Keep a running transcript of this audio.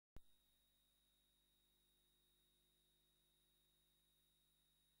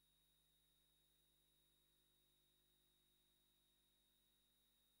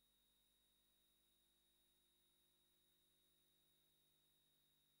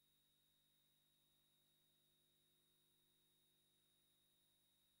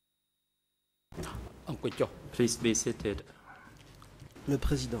Please be seated. Le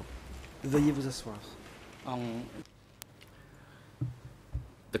président, veuillez vous asseoir.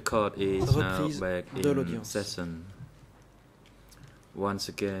 The court is now Reprise back de in l'audience. session. Once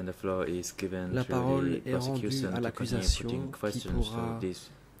again, the floor is given La to parole the est rendue prosecution à to continue l'accusation putting qui questions pourra to this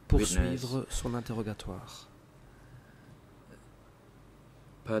witness. poursuivre son interrogatoire.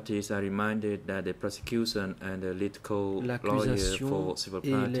 Parties are reminded that the prosecution and the lead co-lawyer L'accusation for civil et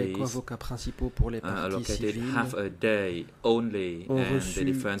les parties co-avocats principaux pour les are parties allocated civiles half a day only, ont and the reçu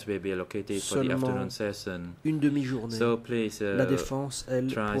defense will be allocated for the seulement afternoon session. une demi-journée. So please La défense, elle,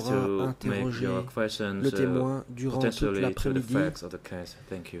 try pourra to make interroger your questions le témoin durant toute potentially to the l'après-midi. facts of the case.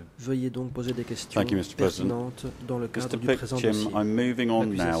 Thank you. Veuillez donc poser des questions Thank you, Mr. President. pertinentes dans le cadre Mr. du présent dossier. Pickchim, I'm moving on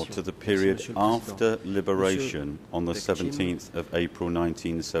now L'accusation. to the Merci, period Monsieur le Président. after liberation on the Pickchim. 17th of April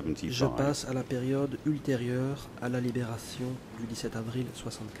Je 1975. passe à la période ultérieure à la libération du 17 avril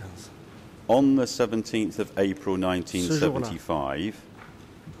 1975. On the 17th of April 1975,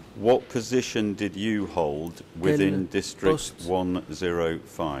 what position did you hold within District poste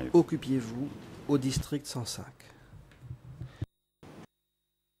 105? Occupiez-vous au district 105.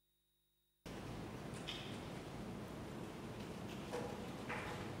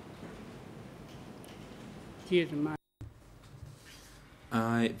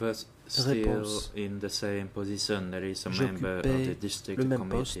 I was still Réponse. in the same position. There is a member of the J'occupais district le même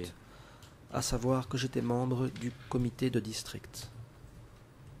committee. poste, à savoir que j'étais membre du comité de district.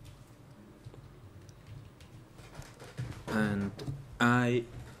 And I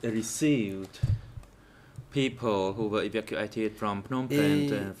received people who were evacuated from Phnom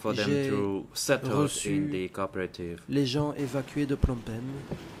Penh Et for them j'ai to settle reçu in the cooperative. Les gens évacués de Phnom Penh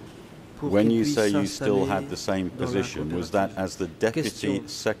pour When qu'ils you puissent say you still s'installer had the same dans la position, was that coopérative. as the Deputy Question.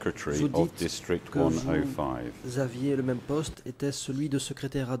 Secretary Vous of dites District que vous 105? aviez le même poste, était celui de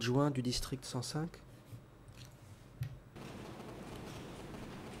secrétaire adjoint du district 105?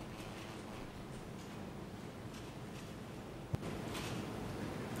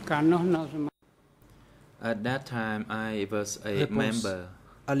 At that time, I was a Réponse. member.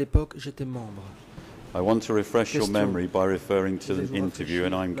 À l'époque, j'étais membre. I want to refresh your Question. memory by referring to Je vais the vous interview,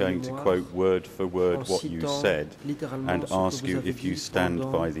 and rafraîchir I'm la going to mémoire quote word for word En what you citant said littéralement and ce que ask vous you avez if you dit stand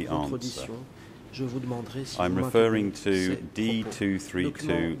pendant by the votre answer. audition. Je vous demanderai si I'm vous referring maintenez to ces propos.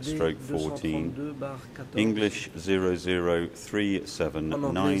 Document D232/14, D232/14, English en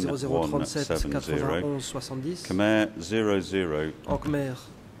anglais 0037 00379170, 91 70, Khmer en Khmer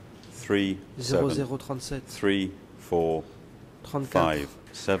 0037 00373457, 34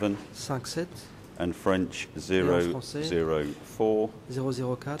 57, and French français, 004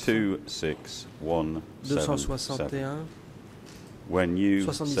 004 26177. 261 When you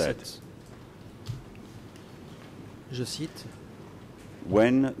said, 77. Je cite,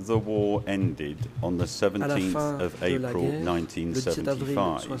 when the war ended on the à la 17th fin of de la April guerre, le 17 avril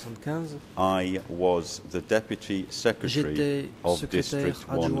 1975, 1975, I was the Deputy Secretary j'étais of secrétaire District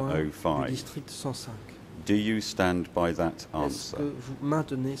adjoint du 105. district 105. Do you stand by that Est-ce answer? que vous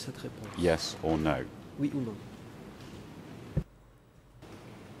maintenez cette réponse? Yes or no? Oui ou non?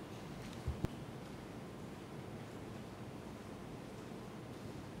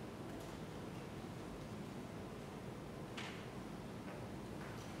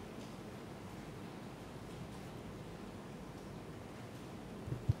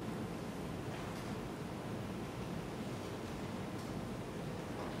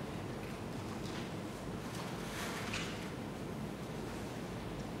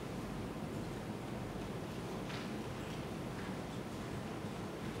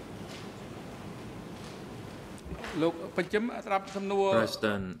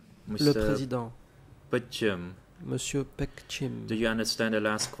 President, Le Mr. président, Pickchim, Monsieur Pickchim, do you understand the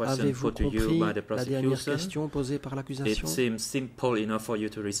last question avez-vous put to you compris by the la dernière prosecution? question posée par It l'accusation? seems simple enough for you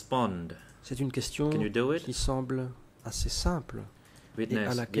to respond. C'est une question Can you do it? qui semble assez simple et à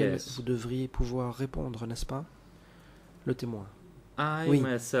Witness, laquelle yes. vous devriez pouvoir répondre, n'est-ce pas? Le témoin. I Oui.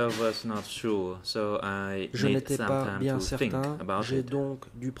 myself was not sure, so I Je need n'étais some pas time bien to think certain, about j'ai it. donc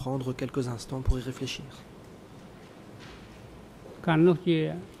dû prendre quelques instants pour y réfléchir.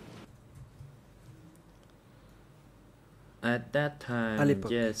 At that À time,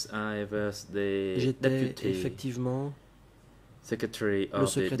 l'époque, yes, I was the J'étais deputy effectivement secretary le of the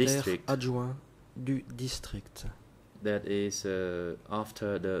secrétaire district. adjoint du district. That is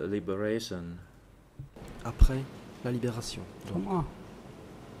after the liberation. Après la libération. donc.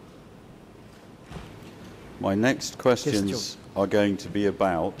 My next questions Question. are going to be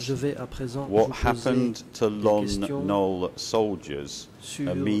about Je vais à présent what vous poser happened to des Lon questions Nol soldiers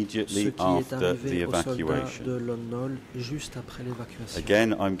sur ce immediately qui est after the arrivé aux soldats evacuation. de Lon Nol juste après l'évacuation.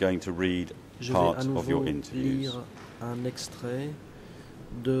 Again, I'm going to read Je vais part à of your nouveau interviews. lire un extrait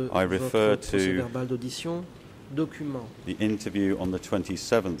de I refer votre to procès-verbal d'audition, document The interview on the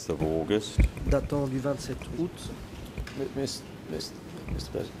 27th of August, datant du 27 août. Mr.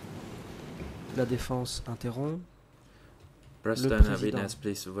 President. La défense interrompt. President, président. witness,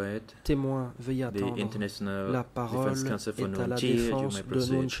 please wait. Témoin, veuillez The attendre. International La parole Defense Council for est à la Nunchia, you défense may de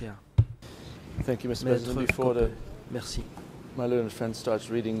proceed. Nunchia. Thank you, Mr. Maître President. Before Koppe, merci. my learned friend starts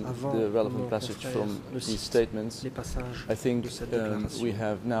reading Avant the relevant mon passage confrère from ne these cite statements, les passages I think de cette we déclaration.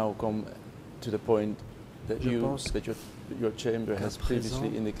 have now come to the point that Je pense your chamber qu'à has previously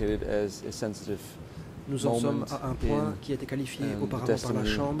présent, indicated as a sensitive Nous en sommes moment à un point in, qui a été qualifié the auparavant par la testimony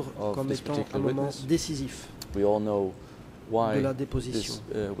Chambre of comme this étant un particular moment witness. décisif We all know de why la déposition. this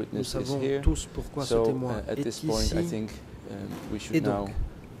Nous witness is savons here. tous pourquoi ce So témoin at est this point, I ici. think we Et should now donc,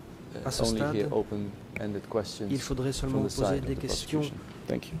 à ce only stade, hear open-ended questions il faudrait seulement from vous the poser side des of the questions prosecution.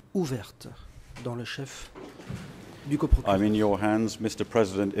 Thank you. ouvertes dans le chef du I'm coprocureur. in your hands, Mr.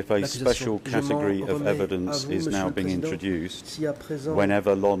 President. If a L'accusation. special Je m'en category of remets à evidence vous, is Monsieur now le being Président. introduced, Si à présent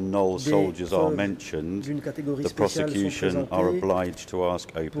whenever Lon Nol des soldiers are preuves mentioned, d'une catégorie the spéciale sont prosecution are présentées obliged to ask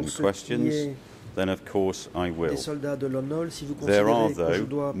open pour ce qui questions, est then of course I will. des soldats de Lon Nol, si vous There are, considérez que je though,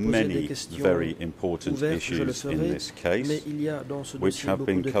 dois poser des many questions very important ouvertes, je le issues in ferai, this mais case il y a dans ce which dossier have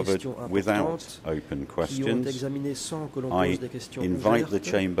beaucoup been de covered questions without importantes open qui ont questions. été examinées sans que l'on I pose des questions invite the ouvertes.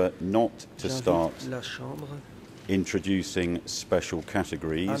 Chamber not to start J'invite la Chambre introducing special à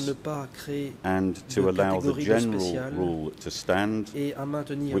categories ne pas créer and de to allow the catégories de general spéciales rule to stand, et à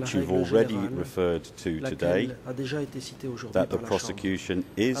maintenir la which you've règle already générale, referred to today, laquelle a déjà été citée aujourd'hui that the par la Chambre, prosecution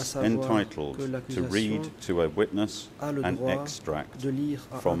à is savoir entitled que to l'accusation read to a witness a le an droit extract de lire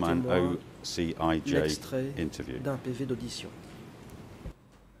à from un an témoin OCIJ l'extrait interview. d'un PV d'audition.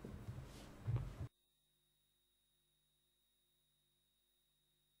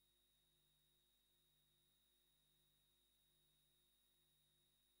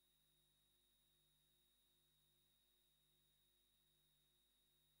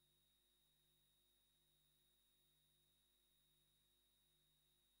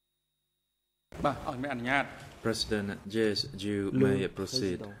 President, yes, you Le may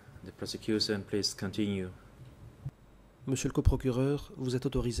proceed. Président. The prosecution, please continue. Monsieur le coprocureur, vous êtes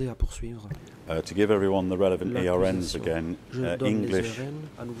autorisé à poursuivre. To give everyone the relevant ERNs L'accusation. again, Je donne English les ERN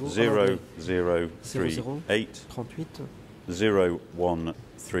à nouveau. En anglais, 0038 38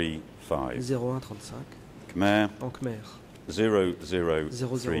 0135. 0135. Khmer En Khmer,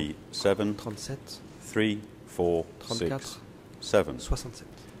 0037 37 3467. 67.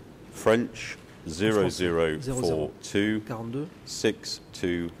 French 0042 42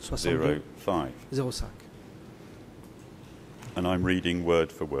 6205. 05. And I'm reading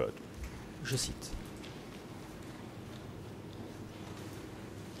word for word. Je cite.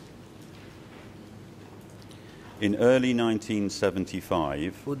 In early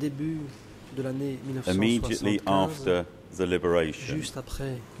 1975, Au début de l'année immediately 1975, after the liberation, juste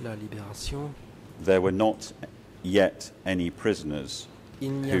après la libération, there were not yet any prisoners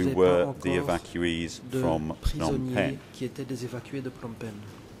il n'y who avait were pas the encore evacuees de from Phnom prisonniers Penh. qui étaient des évacués de Phnom Penh.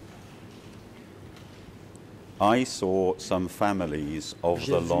 I saw some families of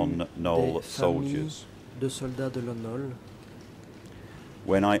J'ai the vu Lon Nol des familles soldiers. de soldats de Lon Nol.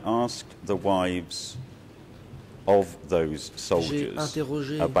 When I asked the wives of those J'ai soldiers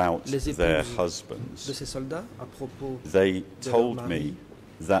interrogé about les their épouses de husbands, ces soldats à propos they de leur told mari,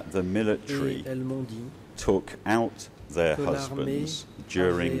 me that the et military elles m'ont dit took out their que l'armée husbands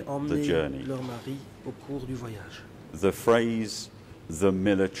during avait the emmené journey. leur mari au cours du voyage. The phrase "the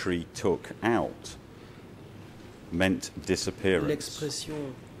military took out" meant disappearance. L'expression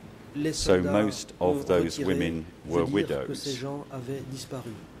les So soldats most ont of those retiré women were veut dire que ces widows. gens avaient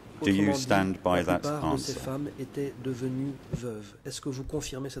disparu. Do you Autrement dit, stand by la that plupart de ces answer? femmes étaient devenues veuves. Est-ce que vous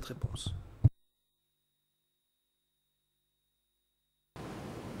confirmez cette réponse?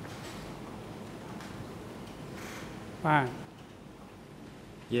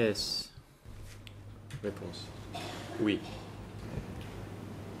 Yes. Réponse. Oui.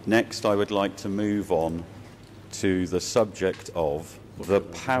 Next, I would like to move on to the subject of the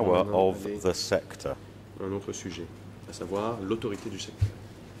power of the sector. Un autre sujet, à savoir l'autorité du secteur.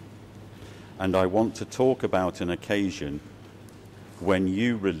 And I want to talk about an occasion when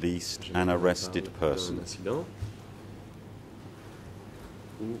you released an arrested Un person. incident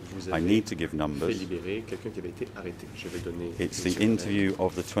où vous I avez need to give fait numbers. libérer quelqu'un qui avait été arrêté. Je vais donner. It's une the seconde. interview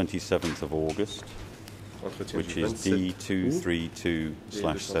of the 27th of August. Entretien which du is 27 D232/17.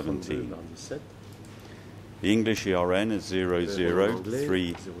 par 17. The English ERN is En anglais,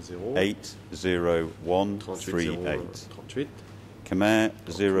 00380138. 38, Khmer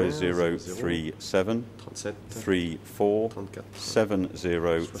 0037 0037 37, 34 34,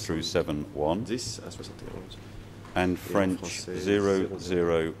 70 through 71. 10 à 71. And French français,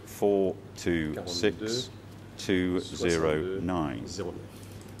 00426 209. 09.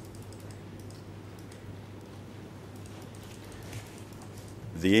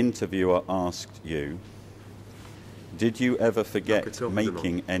 The interviewer asked you, did you ever forget L'enquêteur vous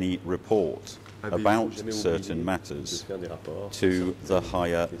making any report Avez-vous about jamais certain oublié de matters faire des rapports to sur the certaines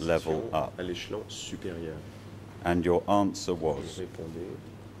higher questions level up? à l'échelon supérieur? And your answer Vous was, répondez,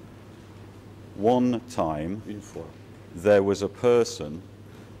 one time une fois, there was a person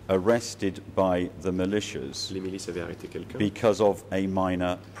arrested by the militias les milices avaient arrêté quelqu'un because of a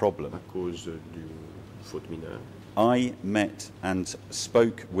minor problem. à cause d'une faute mineure. I met and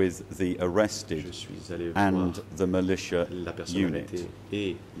spoke with the Je arrested suis allé and voir the militia la personne unit. arrêtée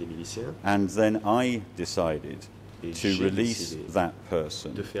et les miliciens And then I decided et to j'ai release décidé that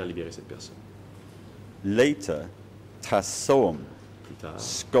person. de faire libérer cette personne. Later, Tassoum Plus tard,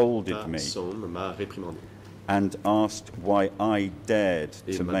 scolded me Tassom m'a réprimandé and asked why I dared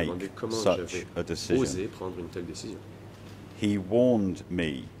et to m'a make demandé comment such j'avais a decision. osé prendre une telle décision. He warned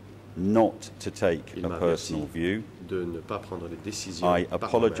me not to take Il a m'a personal averti view. de ne pas prendre des décisions I par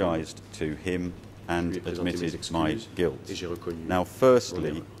moi-même. apologized to him Je and lui ai présenté mes admitted my excuses guilt. et j'ai reconnu Now, mon firstly,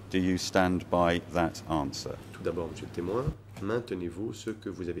 erreur. do you stand by that answer? Tout d'abord, monsieur le témoin, maintenez-vous ce que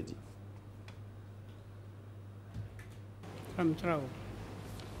vous avez dit.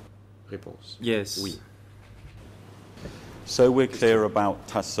 Réponse. Yes. Oui. So we're clear about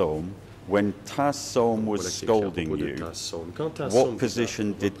Tassoum. When Tassoum was Voilà qui est clair à scolding propos de you, Tassom. Quand Tassom what vous a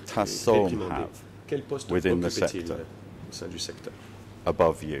position did repris- Tassom réprimandé, have quel poste within the occupait-il sector? au sein du secteur,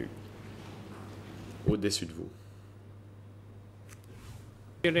 above you? au-dessus de vous?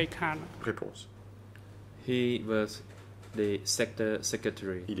 Réponse. He was the sector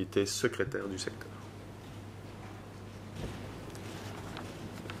secretary. Il était secrétaire du secteur.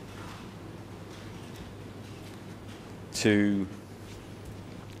 To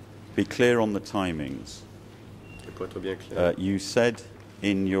be clear on the timings, Et pour être bien clair, you said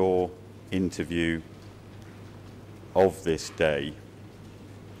in your interview of this day,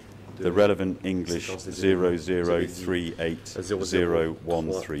 de the relevant English séquence des événements, vous avez dit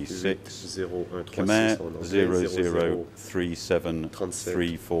 00380136, 0136 Khmer en anglais,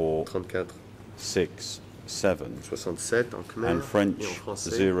 003734 34 67, 67 en khmer and French et en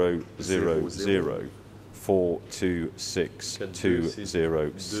français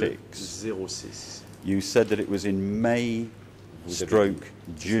 000426206. 06. You said that it was in May Vous avez stroke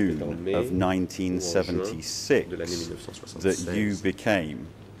dit que c'était en June mai of ou en juin de 1976 l'année that you 1976 became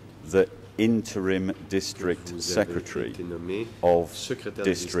the interim district vous avez secretary été nommé of secrétaire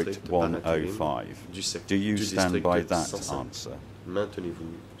du District district par intérim 105. du secteur. Do you du stand district by that 105. answer?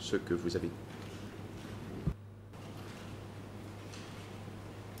 Maintenez-vous ce que vous avez dit.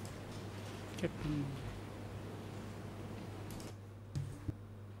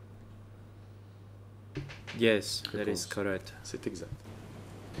 Yes, that is Réponse. correct. C'est exact.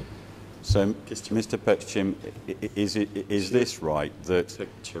 So, Question. Mr. Pekchim, is this right that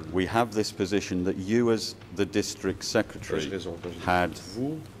Question. we have this position that you, as the district Ai-je secretary, raison quand je dis had que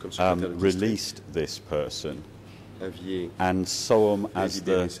vous, comme secrétaire du district, released this person, aviez and Soam, as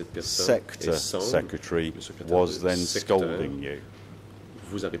libéré the cette personne, sector et Soam, secretary, le secrétaire was de then secteur, scolding you?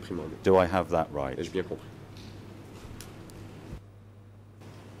 vous a réprimandé. Do I have that right? Ai-je bien compris?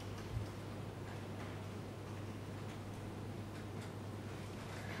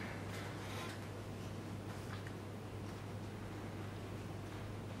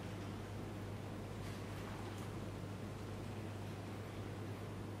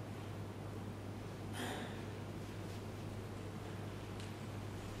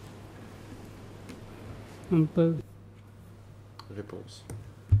 Réponse.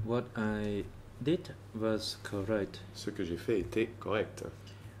 What I did was correct. Ce que j'ai fait était correct.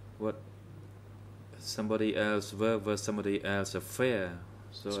 What somebody else work was somebody else's affair.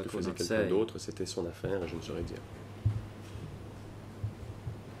 So Ce I que could faisait not quelqu'un say. d'autre, c'était son affaire et je ne saurais dire.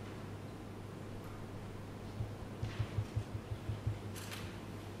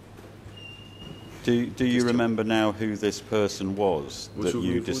 Do you Question. remember now who this person was Vous that you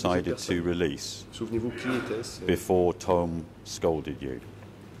souvenez-vous de cette decided to personne? release Souvenez-vous qui était-ce before Tom scolded you?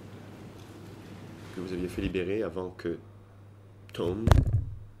 que vous aviez fait libérer avant que Tom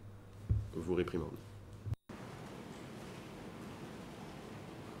vous réprimande?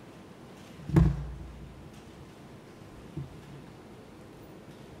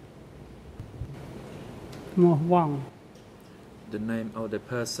 Wong. The name of the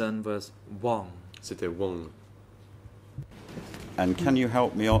person was Wong. C'était Wong. And can you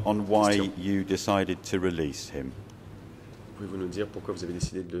help me on why Question. you decided to release him? Pouvez-vous nous dire pourquoi vous avez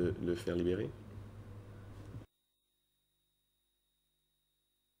décidé de le faire libérer?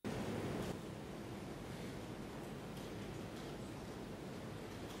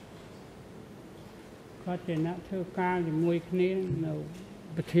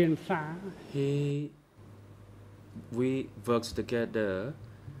 We worked together.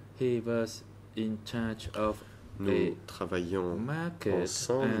 He was in charge of Nous travaillions market,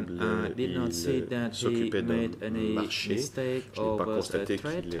 ensemble. and I did not see Il that he s'occupait made d'un any marché. mistake Je n'ai or pas was a constaté qu'il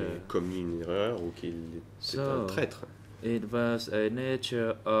traitor. ait commis une erreur ou qu'il était un So, traître. it was a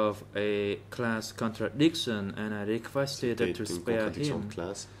nature of a class contradiction, and I requested C'était to une spare contradiction him. de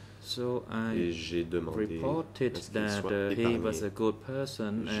classe So et I j'ai demandé reported à ce qu'il that soit he was épargné. a good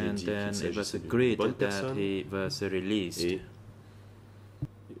person, J'ai and dit then qu'il it was s'agissait d'une agreed bonne that personne. he was released. Et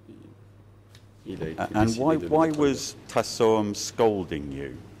il a été And décidé why, de le why mettre en was Tassoum scolding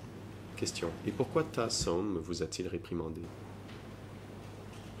you? question. Et pourquoi Tassoum vous a-t-il réprimandé?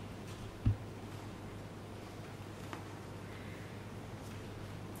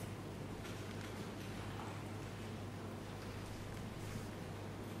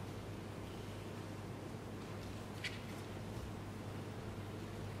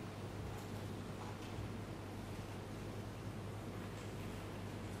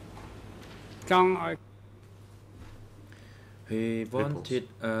 He wanted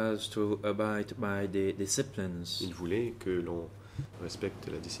us to abide by the disciplines. Il voulait que l'on respecte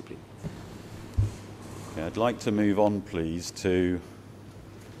la discipline. Okay, I'd like to move on, please, to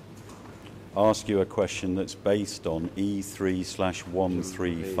ask you a question that's based on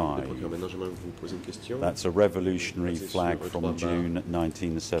E3/135. Maintenant, j'aimerais vous poser une question. That's a revolutionary Basé flag sur from 3 June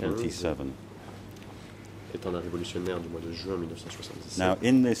 1977. Étant un révolutionnaire du mois de juin 1977. Now,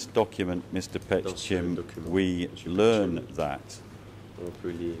 in this document, Mr. Dans ce Petchim, document, we Monsieur learn Petchim, that on peut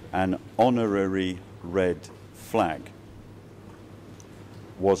lire an honorary red flag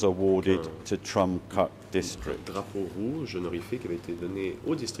was awarded to Trumcuck un district drapeau rouge honorifique avait été donné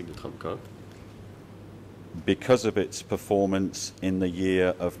au district de Trumcuck because of its performance in the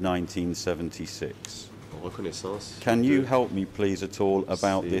year of 1976. en reconnaissance Can you de help me, please, at all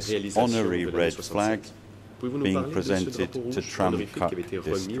about ses this réalisations honorary de l'année red 67? flag Pouvez-vous nous being parler de ce presented drapeau to rouge honorifique qui avait été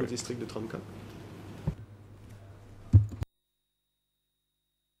Trumcuck remis au district? district de Trumcuck?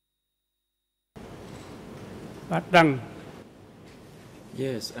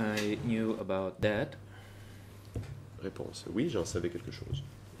 Yes, I knew about that. Réponse. Oui, j'en savais quelque chose.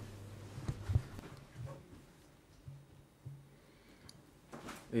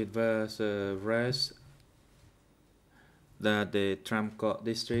 It was a race that the Trumcuck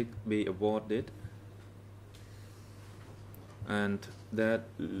district be awarded, and that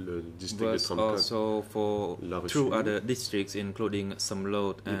Le district de was Trumcuck also for l'a reçu. two other districts, including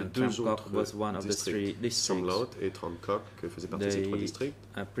Samlot, Il y avait and deux Trumcuck autres was one of the three districts. Samlot et Trumcuck faisaient partie de ces 3 They districts.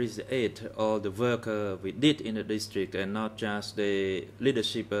 appreciate all the work we did in the district, and not just the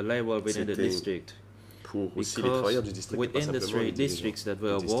leadership level within the C'était district. Pour aussi les travailleurs du district, et pas within the simplement les three dirigeants districts that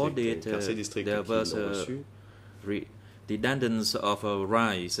were du district. awarded, Car ces districts there qui was l'ont a reçu redundance of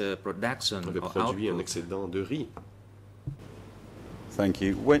rice production avaient or produit un output. excédent de riz. Thank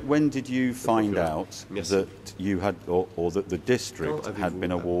you. When did you find out Merci. that you had, or that the district Quand had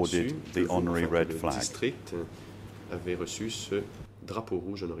been avez-vous awarded aperçu the que honorary red le flag? district avait reçu ce drapeau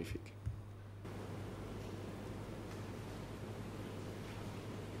rouge honorifique?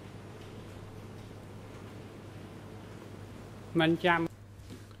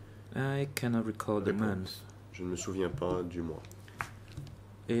 I cannot recall the Réponse. month. Je ne me souviens pas du mois.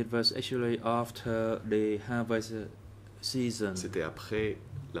 It was actually after the harvest season, C'était après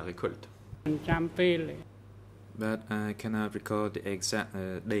la récolte. but I cannot recall the exact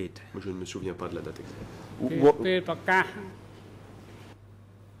date. Moi, je ne me souviens pas de la date exacte. What,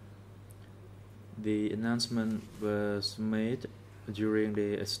 The announcement was made during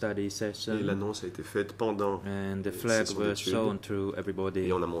the study Et session, l'annonce a été faite pendant and the les flag sessions was d'études, shown to everybody.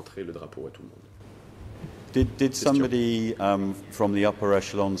 et on a montré le drapeau à tout le monde. did somebody from the upper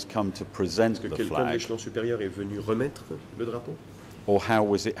echelons come to present Est-ce que the quelqu'un de flag, l'échelon supérieur est venu remettre le drapeau? or how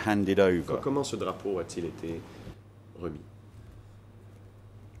was it handed over? Comment ce drapeau a-t-il été remis?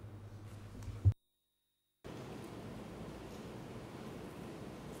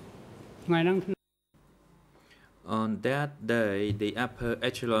 On that day, the upper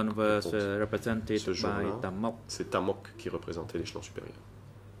echelon was Ce represented by jour-là, Tamok, c'est Tamok qui représentait l'échelon supérieur.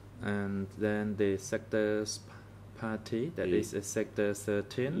 and then the sector's party, that Et is sector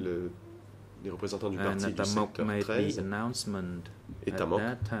 13, Le des représentants du and parti du Tamok secteur made 13, the announcement et at Tamok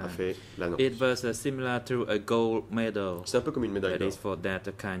that a time. fait l'annonce. It was similar to a gold medal. C'est un peu comme une médaille That d'or. is for that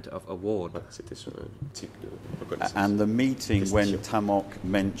kind of award. Voilà, c'était ce type de reconnaissance. And the meeting when Distinction. Tamok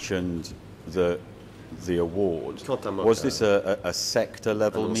mentioned the award, Quand Tamok was this a sector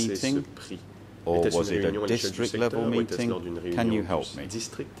level annoncé ce meeting prix, or était-ce was une it réunion a à l'échelle du district secteur level ou était-ce meeting? lors d'une réunion Can you du help me?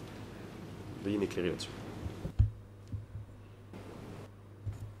 district? Veuillez m'éclairer là-dessus.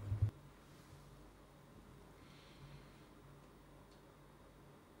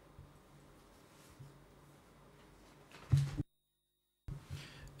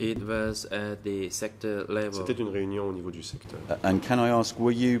 It was at the sector level. C'était une réunion au niveau du secteur. And can I ask,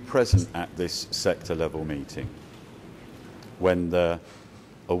 were you present at this sector level meeting when the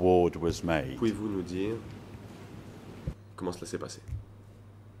award was made? Pouvez-vous nous dire comment cela s'est passé?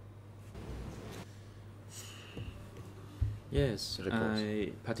 Yes, Réponse.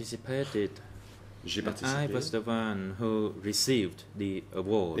 I participated. J'ai I participé. was the one who received the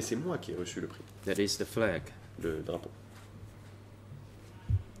award. Et c'est moi qui ai reçu le prix, That is the flag. le drapeau.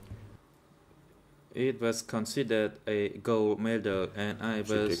 It was considered a gold medal, and I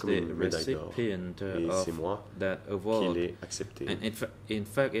C'était was comme the une médaille d'or. recipient Et of c'est moi that qui award. l'ai accepté. And in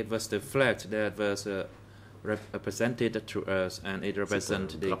fact, it was the flag that was represented to us, and it C'est un represents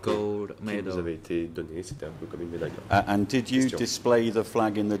the drapeau gold qui nous medal. avait été donné, c'était un peu comme une médaille d'or. And did you Question. display the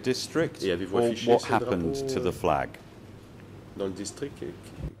flag in the district? Et avez-vous Or affiché what ce happened drapeau, to the flag? Dans le district,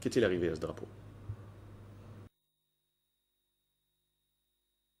 qu'est-il arrivé à ce drapeau?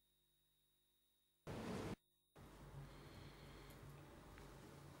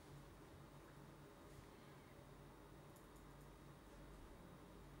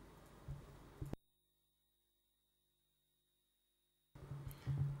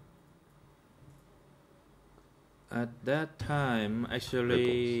 At that time,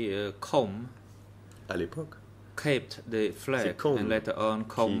 actually, Com À l'époque, kept the flag, C'est Com and later on, qui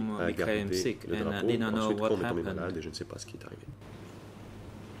Com a became gardé sick, le and I drapeau. did not know Ensuite, what Com est tombé happened. malade et je ne sais pas ce qui est arrivé.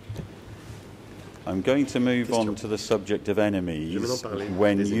 I'm going to move Question. on to the subject of enemies Je vais maintenant parler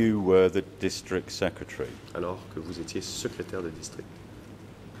when des you were the district secretary. Alors que vous étiez secrétaire de district.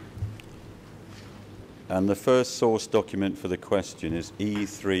 And the first source document for the question is Premier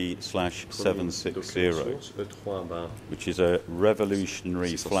E3/760, document source, E3 which is a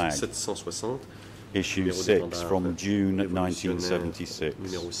revolutionary flag, 760, issue numéro 6 d'étendard from June révolutionnaire, 1976.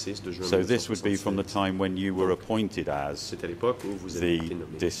 numéro 6 de juin So this would be from the 1976. time when you were appointed as C'est à l'époque où vous avez été the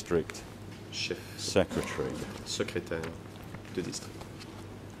nommé district chef secretary. secrétaire de district.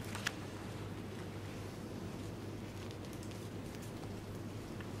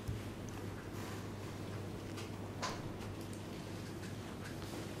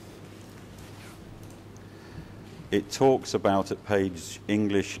 It talks about at page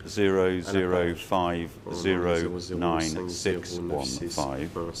English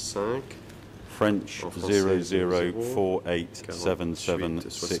 00509615, French En français,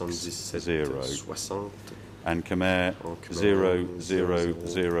 00487760, 60, and Khmer en Khmer,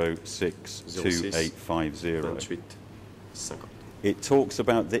 00062850. 28, 50. It talks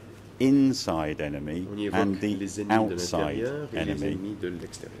about the inside enemy On y and évoque the les ennemis de outside l'intérieur et les enemy ennemis de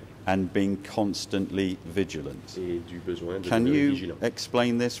l'extérieur. and being constantly vigilant. Et du besoin de Can demeurer you vigilant.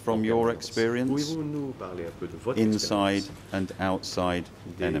 explain this En from your permanence. experience? Pouvez-vous nous parler un peu de votre Inside expérience and outside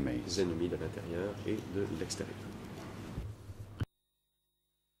des enemies. ennemis de l'intérieur et de l'extérieur?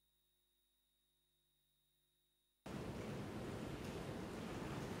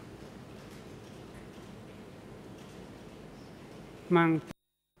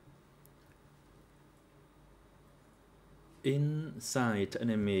 Inside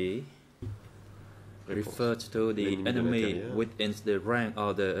enemy Réponse. refers to the L'ennemi de enemy l'intérieur. within the rank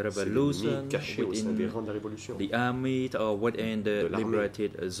of the C'est revolution, l'ennemi caché au sein des rangs within de la révolution, the army, or within De the l'armée.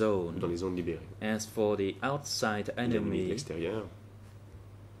 liberated dans zone. les zones libérées. As for the outside L'ennemi de enemy, l'extérieur,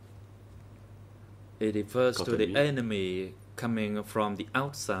 it refers Quant to à the lui, enemy coming from the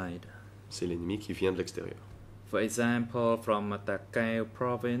outside. c'est l'ennemi qui vient de l'extérieur. For example, from Takeo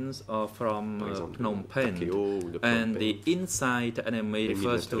province or from Par exemple, Phnom Penh. Takeo ou de Phnom And Penh. the inside enemy L'ennemi de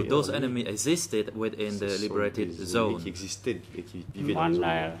refers to l'intérieur, those lui, enemies existed within Ce the sont liberated des ennemis zone. qui existaient et qui vivaient dans les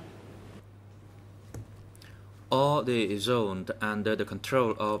zones. All the zones under the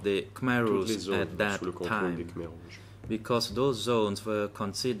control of the Khmer Toutes les Rouge zones at that sous le contrôle des time, Khmer rouges. because those zones were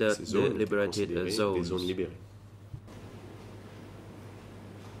considered Ces the zones étaient liberated considérées des zones. zones libérées.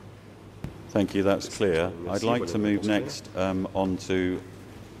 Thank you, that's clear. Merci, I'd like voilà to la move réponse next on to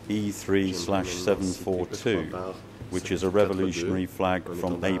E3/742, which is a revolutionary flag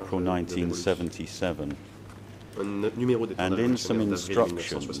from April 1977. Un numéro d'étendard And in some révolutionnaire d'avril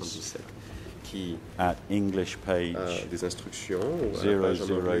instructions, 1977. qui at English a page des instructions à la page en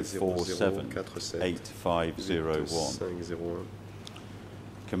anglais 00478501, 501,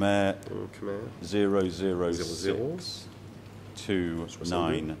 Khmer Khmer 006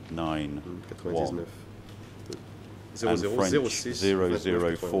 2991, 99, and French 0006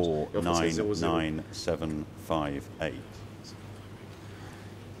 2991. Et en français 004999758.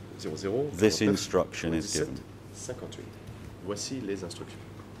 00 This 49, instruction is 97, given. 58. Voici les instructions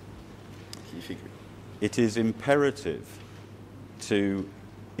qui figurent. It is imperative to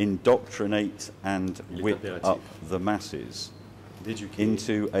indoctrinate and Il est whip impératif up the masses d'éduquer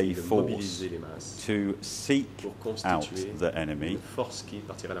into et a de force mobiliser les masses to seek pour out constituer the enemy, une force qui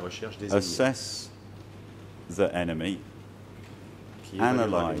partira à la recherche des ennemis, assess the enemy, qui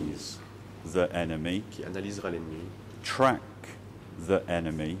évaluera l'ennemi, analyze the enemy, qui analysera l'ennemi, track the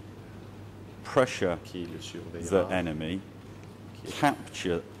enemy, pressure qui le the surveillera, enemy, qui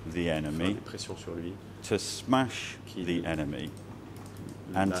capture the fera enemy, des pressions sur lui, to smash qui the enemy,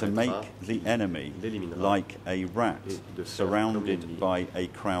 and to make l'arrêtera, the enemy l'éliminera, like a rat et de faire comme surrounded l'ennemi by a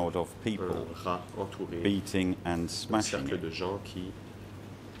crowd of un people rat entouré beating and d'un smashing cercle it. de gens qui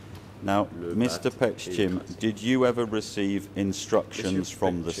Now, le Mr. battent et Petchim, écrasent. did you ever receive instructions Monsieur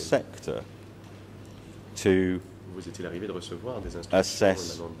from the Petchim. sector to vous est-il arrivé de recevoir des instructions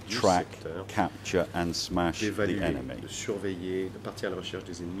assess, émanant du track, secteur, capture and smash the d'évaluer, enemy? de surveiller, de partir à la recherche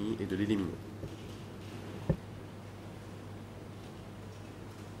des ennemis et de l'éliminer?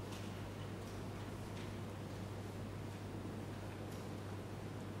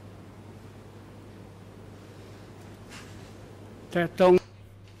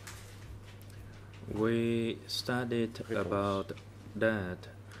 We studied about that,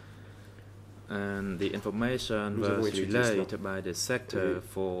 and the information Nous avons was étudié relayed cela. by the sector Et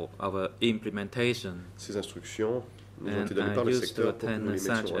for our implementation. Ces instructions nous ont été And données par I le used to secteur pour que nous attend les such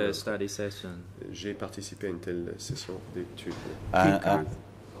mettions en a œuvre. study session. J'ai participé à une telle session d'études.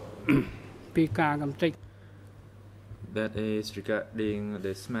 That is regarding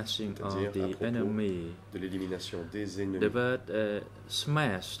the smashing of C'est-à-dire à the propos enemy. de l'élimination des ennemis. The word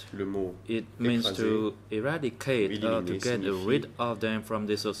smashed, Le mot it means écraser, to eradicate or to éliminer get signifie rid of them from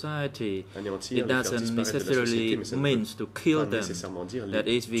the society. anéantir, It les faire doesn't disparaître de la necessarily société, mais ça ne means to kill pas them. nécessairement dire les That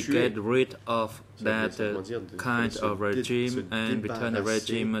is, we tuer. get rid of Ça veut that simplement dire de kind se of regime and return the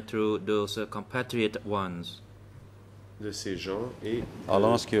débarrasser regime to those compatriot ones. de ces gens et I'll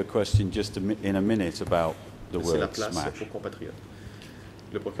ask you a question just in a minute about the c'est la word place smash. pour compatriotes.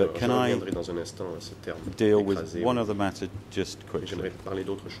 Le procureur, But je can I reviendrai dans un instant à ce terme. Deal with écraser, one other matter just mais quickly, j'aimerais parler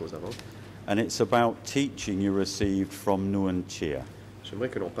d'autre chose avant. and it's about teaching you received from Nguyen Chia. J'aimerais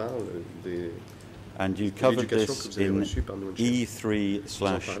que l'on parle des And you de covered l'éducation que this vous avez in reçue par nous. Vous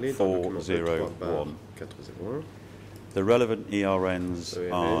en parlez dans le document E3/401. 401. The relevant ERNs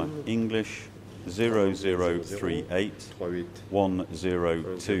are ERN, English 0038 38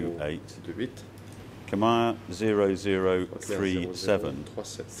 1028, 28 Khmer Khmer 0037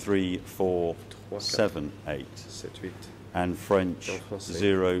 3478, 78 and French En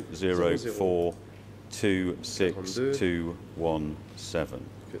français, 004 26217.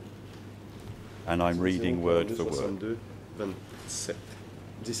 And I'm reading word for word. 62 27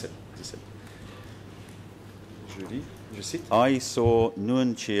 17 17. Je lis, je cite. I saw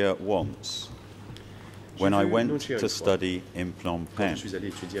Nguyen Chia once when I vu went Nguyen Chia to une fois. study in Phnom Quand Penh, je suis allé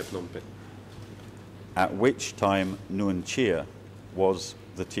étudier à Phnom Penh, at which time Nguyen Chia was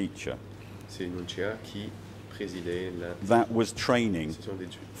the teacher. c'est Nguyen Chia qui présidait la That was training session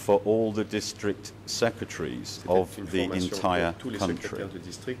d'études. for all the district secretaries C'était of une the formation entire pour tous les country. secrétaires de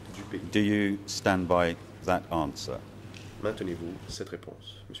district du pays. Do you stand by that answer? Maintenez-vous cette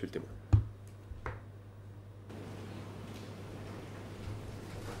réponse, monsieur le témoin.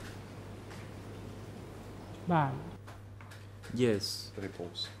 Yes.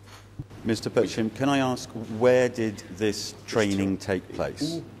 Réponse. Mr. Petchim, can I ask where did this training take Et place?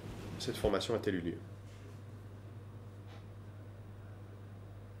 où cette formation a-t-elle eu lieu?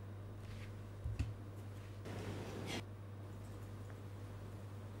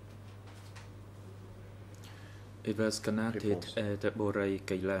 It was conducted Réponse. at Borei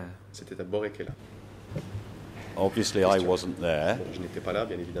Kaila. C'était à Boré-Kéla. Obviously, I wasn't there. Bon, je n'étais pas là,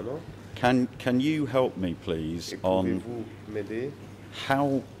 bien évidemment. Can you help me, please, Et on pouvez-vous m'aider?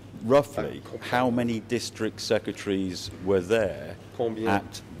 how roughly how many district secretaries were there Combien at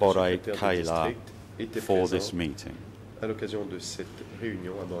de Borai secrétaires de Kaila district étaient for this présents meeting? à l'occasion de cette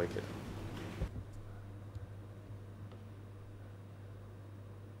réunion à Boré-Kéla?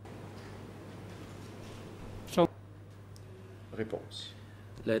 Réponse.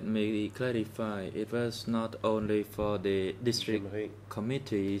 Let me clarify. It was not only for the district J'aimerais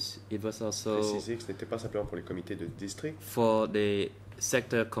committees, it was also préciser que ce n'était pas simplement pour les comités de district, for the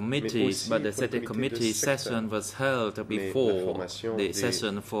sector committees, aussi but the pour le sector comité de committee secteur. session was held Mais la before formation the des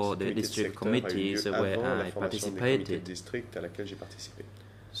session for the comités de district secteur a eu committees lieu where avant la I formation des comités de participated. district à laquelle j'ai participé.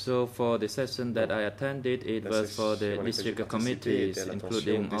 So for the session that I attended, it La was for session à the laquelle district j'ai participé committees, était à l'attention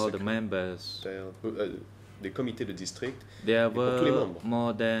including des all the members. des comités de district. There pour tous les were membres.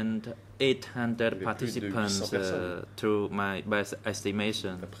 more than 800 plus de 800 participants personnes. through my best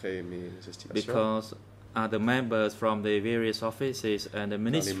estimation, D'après mes estimations, because other members from the various offices and the les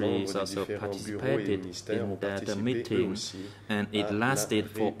ministries membres des also différents bureaux et participated ministères ont in that participé eux meeting, aussi and à it la lasted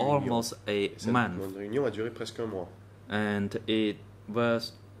for réunion. almost a Cette month, réunion a duré presque un mois. and it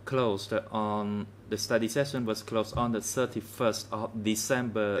was closed on the study session was closed on the 31st of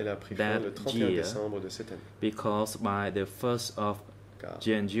December Elle a pris fin le that 31 year, décembre de cette année. because by the 1st of Car au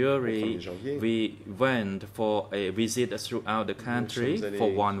January 1er janvier, we went for a visit throughout the country sommes allés for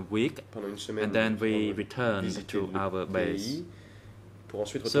 1 week, pendant une semaine, and then we pour returned visiter to le our base. pays, pour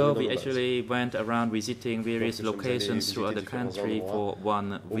ensuite So retourner we dans nos bases. actually went around visiting various nous sommes allés locations throughout the visiter différents country for endroits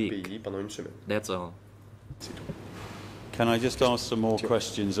 1 au week. pays pendant une semaine. That's all. C'est tout. Can I just ask some more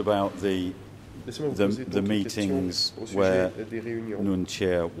questions about Laissez-moi vous the poser d'autres meetings questions au sujet where des réunions Nguyen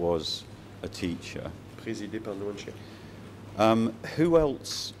Chia was a teacher? présidées par Nguyen Chia. Who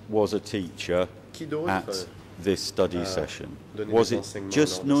else was a teacher Qui d'autre at this study a session? donné Was des it enseignements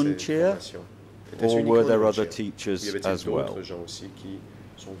just lors de Nguyen ces Chia, formations? Était-ce or uniquement were there Nguyen other Chia? teachers Y avait-il as well? d'autres gens aussi qui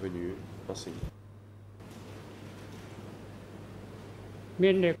sont venus enseigner?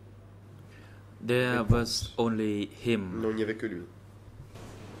 There was only him. Non, il n'y avait que lui.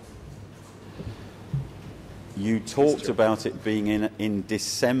 You talked about it being in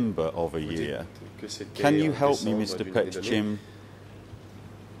December of a Vous dites year. que c'était Can you en help me, décembre Mr. d'une année donnée. Petchim,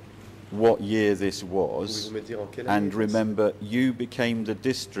 what year this was? Pouvez-vous me dire en quelle année And remember, you became the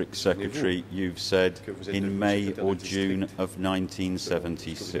district secretary, you've said, que vous êtes in devenu May secrétaire or de June district of D'après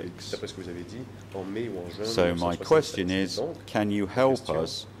 1976. ce que vous avez dit, en mai ou en juin So my 1976. question is, Donc, can you la help question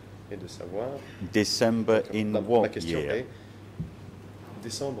us est de savoir, December in la what question year? est,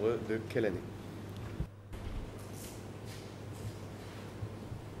 décembre de quelle année?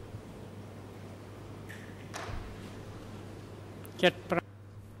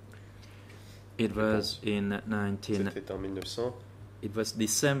 It was in 19. C'était en 1900, It was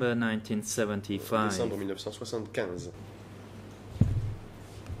December 1975. décembre 1975.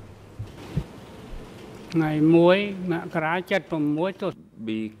 ថ្ងៃ1មករា76ទស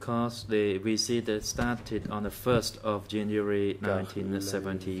Because the visit started on the 1st of January Car les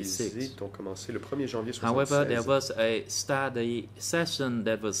 1976. visites ont commencé le 1er janvier 1976. However, there was a study session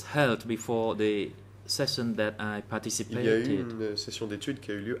that was held before the session that I Il y a eu participated. une session d'études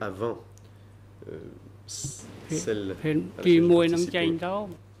qui a eu lieu avant celle ភាគ à ទី laquelle j'ai 1នឹងចេញ participé.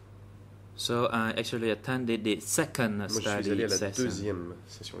 ទៅ So I actually attended the second Moi, je suis study allé à la session. deuxième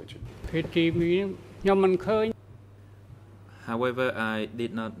session d'études. ភាគទី2ខ្ញុំមិនឃើញ However, I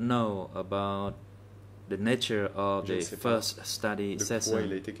did not know about the nature of Je ne the sais pas first study De quoi il a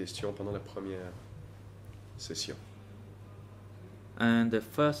session. été question pendant la première session. And the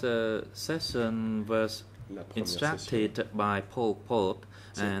first session was La première instructed by Pol Pot,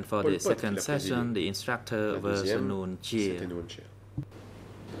 C'est and for Pol the Pot qui second l'a session, présidé. the instructor La was deuxième, Nguyen c'était Chia. Nguyen Chia.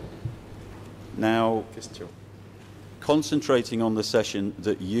 Now, Question. concentrating on the session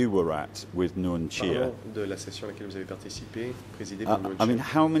that you were at with Nguyen Chia, Parlons de la session à laquelle vous avez participé, présidée par Nguyen I mean,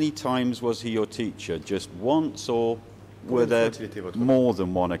 Chia. how many times was he your teacher? Just once, or were Combien de fois there a-t-il été votre more than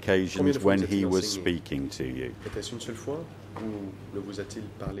one Combien occasions de fois when vous he a-t-il was enseigné? speaking to you? Était-ce une seule fois ou ne vous a-t-il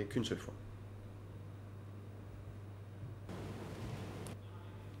parlé qu'une seule fois?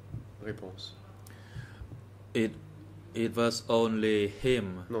 Réponse. It was only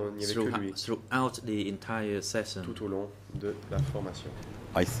him Non, il n'y avait que lui throughout the entire session. tout au long de la formation.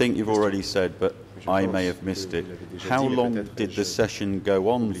 I think you've already said, but Je I pense may have que missed vous it. l'avez déjà How dit, mais long peut-être did the je- session go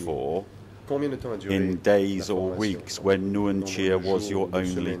on oublié. for Combien de temps a duré in la days or formation? weeks when Nguyen Nombre Chia de was jours your ou de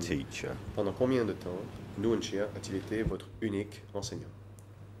only semaines? teacher? Pendant combien de temps Nguyen Chia a-t-il été votre unique enseignant?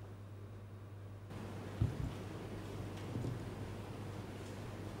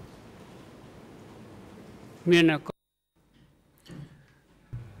មាន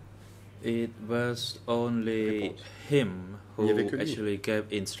It was only Réponse. him Il n'y avait who que lui. actually gave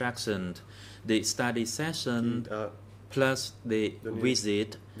instruction. The study session Qui a plus the donné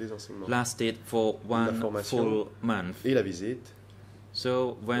visit des enseignements. lasted for one formation full month. Et la visite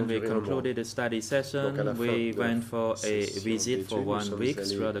So when we concluded the study session, we went for a visit for 1 week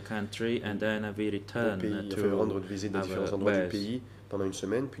throughout the country, and then we returned to our base. Pendant une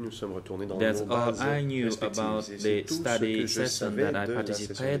semaine, puis nous sommes retournés dans That's nos all bases I knew about respectives. the Tout ce study que je session savais that I de la session d'études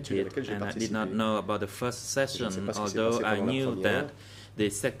à participated, laquelle j'ai and I did participé. not know about the first session, Je ne sais pas ce qui s'est although passé I pendant la knew première, that the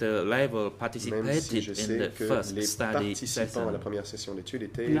sector level même participated si je in sais the que first les study participants à session. la première session d'études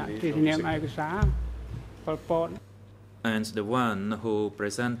étaient អ្នកទី les ធានា gens ឯ du កសារប៉ុលពត And the one who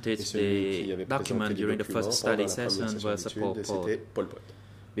presented Et celui qui the avait document présenté les during the first documents study pendant la première session session was Pol d'études, Pot. c'était Pol Pot.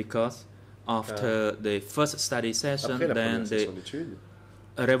 Because after the first study session, Après la then première the session d'études,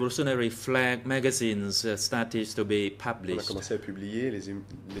 revolutionary flag magazines started to be on a published. commencé à publier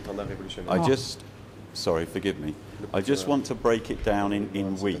l'étendard révolutionnaire. I just, sorry, forgive me. I just want to break it down in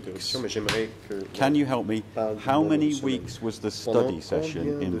Cette weeks. interruption, mais j'aimerais que Can you help me? parle How d'une many semaine. weeks was the Pendant study session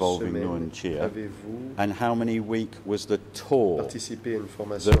combien de involving semaines Nguyen Chia? avez-vous And how many weeks was the tour participé à une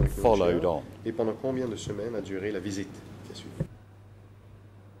formation that avec Nguyen followed Chia? on? Et pendant combien de semaines a duré la visite qui a suivi?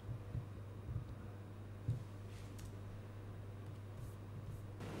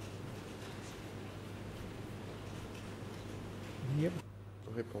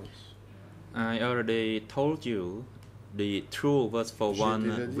 Réponse. I already told you the tour was for J'ai déjà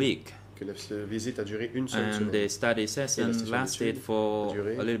 1 dit week, que la visite a duré une seule and semaine. the study session session lasted d'études for a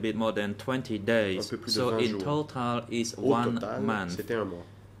duré a little bit more than 20 days. peu plus de So 20 in jours. total, it's Au 1 total, month. c'était un mois.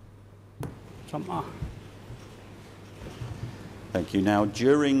 សុំអស់ Thank you. Now,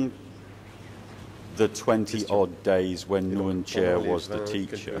 during the 20 odd days when Et donc, Nguyen Chia pendant les was the 20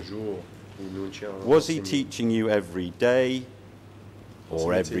 teacher, quelques jours où Nguyen Chia a was he enseigné, teaching you every day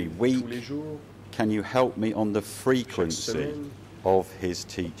or every enseignait-il week? tous les jours? Can you help me on the Chaque frequency semaine? of his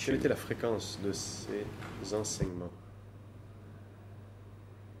Quelle teaching? était la fréquence de ces enseignements?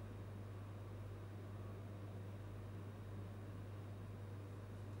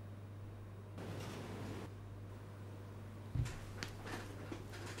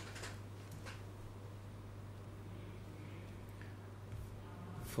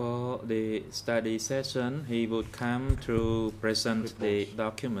 For the study session, he would come to present the Réponse.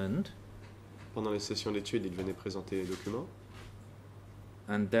 document, Pendant les sessions d'études, il venait présenter les documents.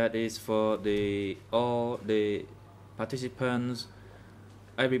 and that is for all the participants.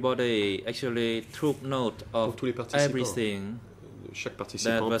 Everybody actually took note Pour of tous les participants, everything chaque that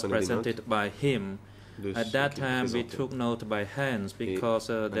participant was prenait des notes presented by him. de At ce that qu'il time, we présentait. took note by hands Et because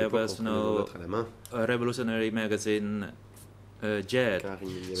à there l'époque, was on prenait nos no notes à la main, revolutionary magazine yet. car il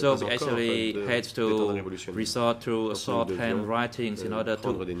n'y avait So pas we encore actually had d'étendard to révolutionnaire. resort to Donc, nous shorthand devions, writings in order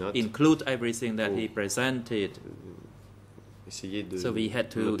prendre des to notes include everything that he pour presented. Essayer de So we had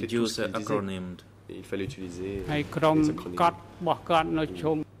to noter tout use ce qu'il disait. acronyms. Et il fallait utiliser ហើយក្រុម les acronymes. កត់របស់គាត់នៅ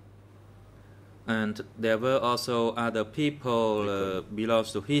ជុំ And there were also other people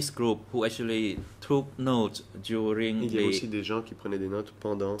belongs to his group who actually took notes during Il y avait aussi the des gens qui prenaient des notes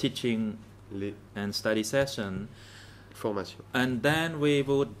pendant teaching les and study session. formations. And then we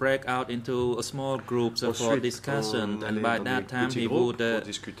would break out into a small groups for Ensuite, discussion. on And allait by dans that des time, petits he groupes would pour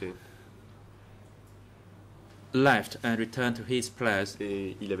discuter. left and return to his place.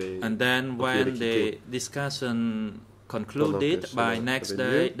 Et il avait And then Donc, il avait when the quitté. discussion concluded, cela by next avait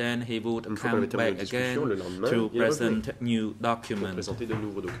day, lieu, then he would une fois qu'on come avait terminé back la discussion, le again lendemain, to il revenait present new pour documents. présenter de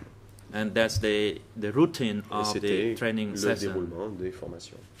nouveaux documents. And that's the routine Et of c'était the training le session. déroulement des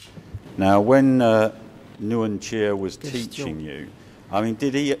formations. Now, when Nguyen Chia was Question. teaching you, I mean,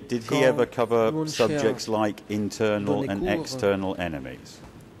 did he Quand ever cover Nguyen Chia subjects like internal donnait and cours, external enemies?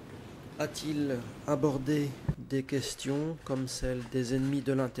 A-t-il abordé des questions comme celles des ennemis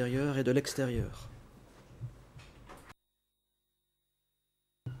de l'intérieur et de l'extérieur?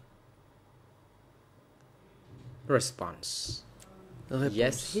 Response. Réponse.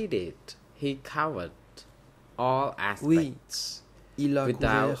 Yes, he did. He covered all Oui, aspects. il a Without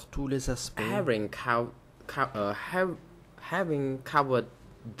couvert tous les aspects. Having covered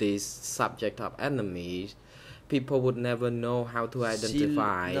this subject of enemies, people would never know how to S'il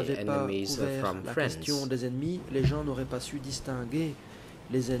identify n'avait pas enemies couvert from la friends. question des ennemis, les gens n'auraient pas su distinguer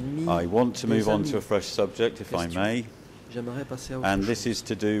les ennemis I want to des move on amis. to a fresh subject, if I Question. may, J'aimerais passer à autre and chose. this is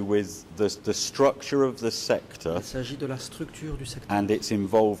to do with the structure of the sector Il s'agit de la structure du secteur and its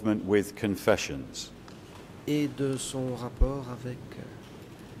involvement with confessions. et de son rapport avec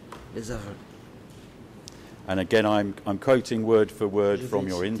les aveux. And again, I'm quoting word for word Je vais from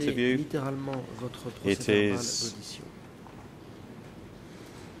your citer interview. littéralement votre It procès-verbal is d'audition.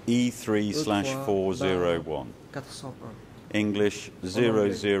 E3/401. 401. English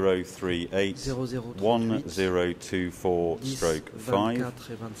 0038 0038 1024/5. 10,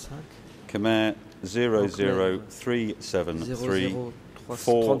 24 et 25. Khmer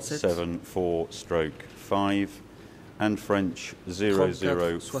 00373-474/5 and French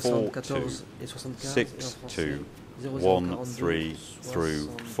 0042-62-13 through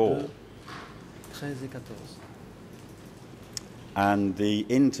 4. And the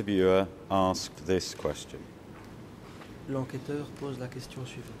interviewer asked this question. L'enquêteur pose la question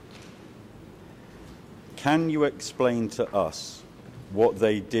suivante. Can you explain to us what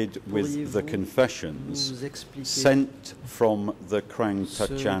they did with the confessions sent from the Krang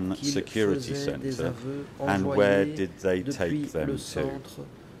Tachan Security Center, and where did they take them to?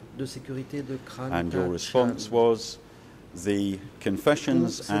 And your response was, the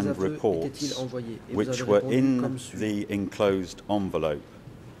confessions and reports, which were in the enclosed envelope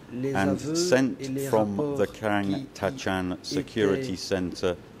and sent from the Krang Tachan Security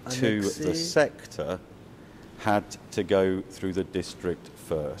Center to the sector, had to go through the district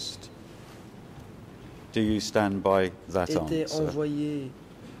first. Do you stand by that answer? Envoyé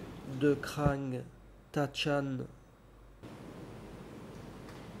de Krang Tachan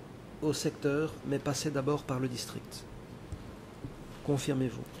au secteur, mais passé d'abord par le district.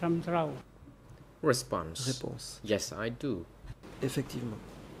 Confirmez-vous? Response. Réponse. Yes, I do. Effectivement.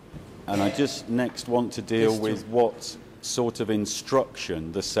 And I just next want to deal with what sort of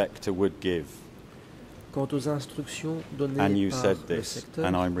instruction the sector would give. Quant aux instructions données And you par said le this, secteur,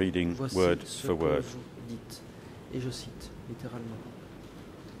 and I'm reading voici word ce for que word. vous dites. Et je cite, littéralement.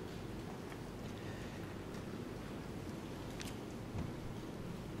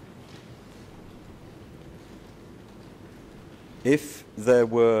 If there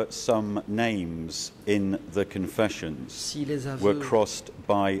were some names in the confessions Si les were aveux crossed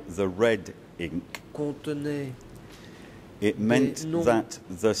by the red ink, contenaient it meant noms that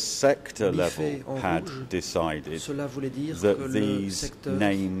the sector level biffés en had rouge, decided cela voulait dire que that le these secteur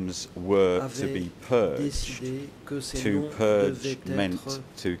names were to avait be purged. décidé que ces To noms purge devaient meant être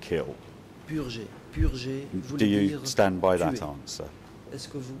to kill. purgés. Purger Do voulait you dire stand by that tuer. answer? Est-ce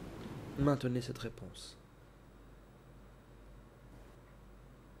que vous maintenez cette réponse?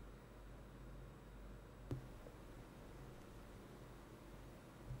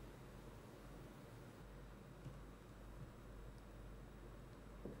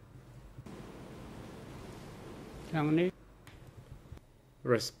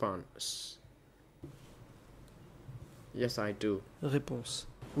 Response. Yes, I do. Réponse.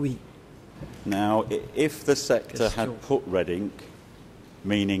 Oui. Now, if the sector Question. had put red ink,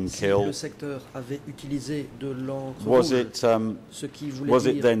 meaning Si kill, le secteur avait utilisé de l'encre was rouge, it ce qui voulait was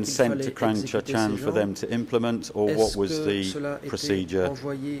dire it then qu'il sent fallait to Krang exécuter Tachan ces for gens, them to implement, or what est-ce was que the cela était procedure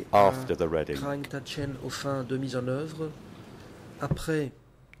envoyé à after the red ink? Krang Tachan aux fins de mise en œuvre après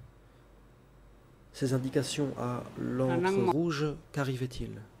ces indications à l'encre rouge,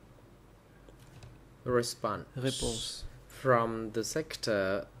 qu'arrivait-il? Response. Réponse. From the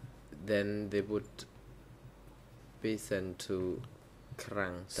sector, then they would be sent to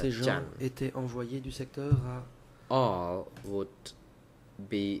Krang Ces gens Tachan. étaient envoyés du secteur à All would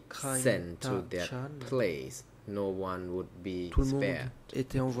be Krang sent to their Tachan. place. No one would be Tout le monde spared.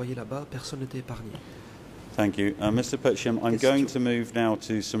 était envoyé là-bas, personne n'était épargné. Thank you. Mr. Petcham, I'm Question. going to move now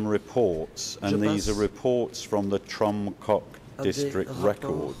to some reports, and these are reports from the Tromkok district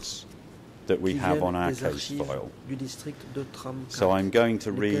records that we have on our case file. Du district de Tramkak. So I'm going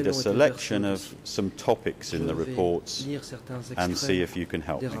to read a lesquels ont été selection versés of ici. some topics in Je the vais reports lire certains and see extraits if you can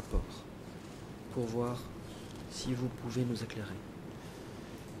help des me. rapports pour voir si vous pouvez nous éclairer.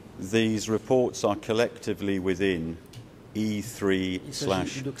 These reports are collectively within Il s'agit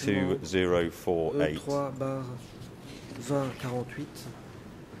du document E3/2048. E3/2048.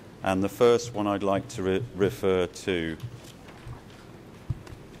 And the first one I'd like to refer to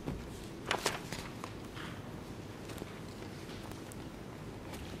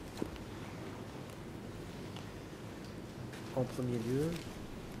En premier lieu,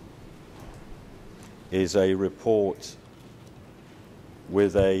 is a report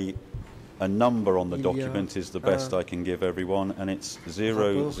with a number on the Il y a document is the best I can give everyone, and it's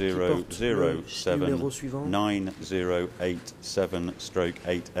rapport qui porte le numéro suivant.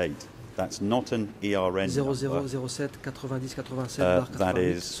 00079087/88. That's not an ERN number. 0007 90 87 That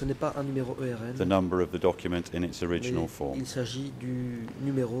 88. is Ce n'est pas un numéro ERN. the number of the document in its original mais form. il s'agit du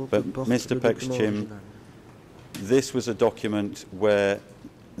numéro que But porte Mr. le document Pekchim, original. This was a document where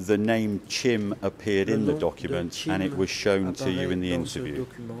the name Chim appeared Le in the nom de document, Chim and it was shown to you in the apparaît dans ce interview.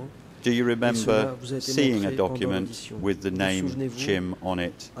 document. Do you cela remember vous a été seeing a montré pendant document l'audition. with the Vous name souvenez-vous Chim on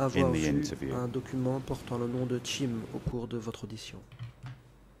it avoir in the vu interview? un document portant le nom de Chim au cours de votre audition.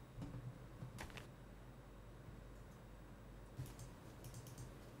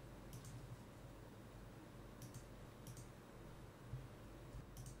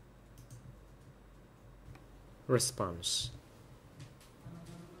 Response.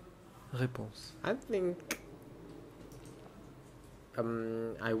 Réponse. I think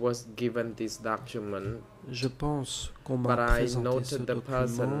I was given this document, Je pense qu'on m'a but I présenté ce noted the document.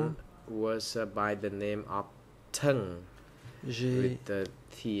 person was by the name of Teng J'ai with the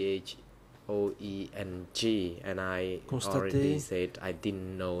THOENG, and I constaté already said I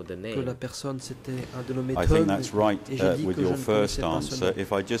didn't know the que la name. personne c'était un dénommé I Teng. think that's right Et j'ai dit with que je your ne first connaissais pas ce answer. nom.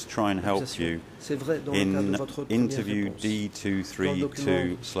 If I just try and help you, C'est vrai dans le cadre de in votre première interview réponse.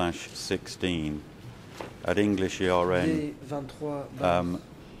 D232/16 at English ERN D23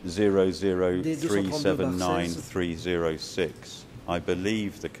 00379-306, I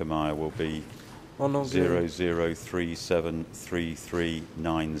believe the Khmer will be en anglais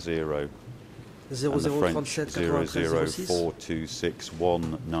 00373390 and the French 0037 93 06.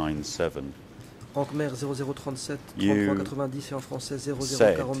 00426197. En khmer 0037 You 33 90 et en français said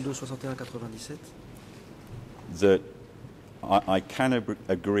 0042 61 97. That I can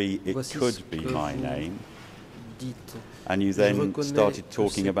agree it Voici could ce be que my vous name, dites. and you Je then reconnais started que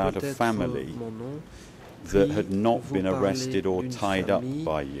talking c'est about a peut-être family mon nom, that puis had not vous been parlez arrested or d'une tied up famille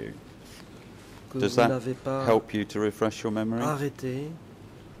by you. que Does vous that n'avez pas help you to refresh your memory? arrêté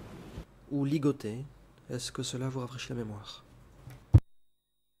ou ligoté. Est-ce que cela vous rafraîchit la mémoire?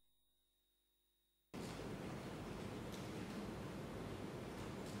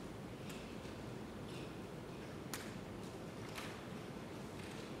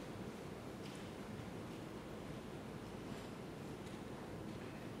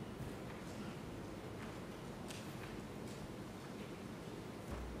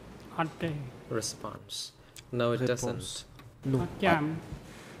 Response. No, it doesn't. Réponse. Non. ចាំ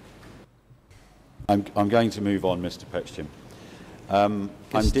I'm going to move on, Mr. Petchim. I'm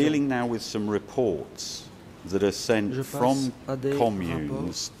Question. dealing now with some reports that are sent Je passe from à des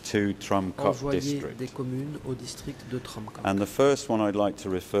communes to Tramkop Envoyé des district. communes au district de Tramkop. And the first one I'd like to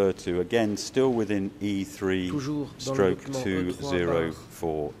refer to, again, still within Toujours dans le document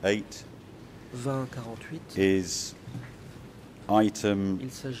E3/2048, 2048, is item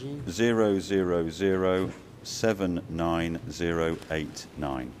il s'agit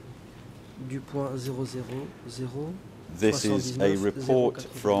 000798089. du point 000. This is a report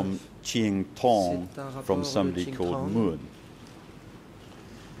from Chiang Tong C'est un rapport from de somebody Ching called Tong. Moon.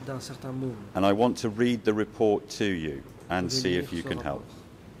 D'un certain Moon. And I want to read the report to you and Je vais see lire if you ce can rapport. help.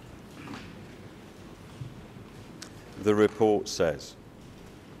 The report says,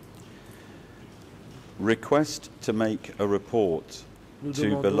 request to make a report Nous to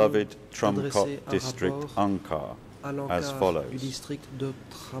demandons beloved d'adresser Tramkop un district rapport Angkar à as l'encart follows. du district de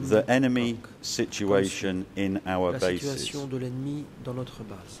Tramkop. The enemy situation in our La bases. situation de l'ennemi dans notre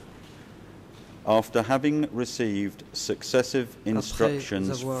base. After having received successive Après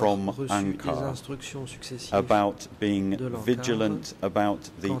instructions avoir from reçu des Ankara instructions successives about being de l'Ankara vigilant about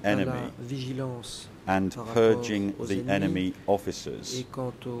the quant à la enemy vigilance and par rapport purging aux the ennemis enemy officers, et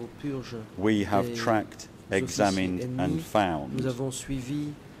quant aux purges we have des tracked, officiers examined and ennemis, nous found, avons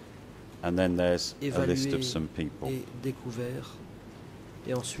suivi, and then there's a list évalué of some people. et découvert,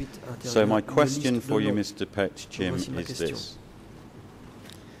 et ensuite So intervient my une question liste for de you, noms. Mr. Petchim, Voici ma is question. this.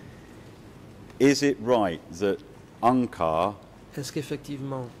 Is it right that Ankar Est-ce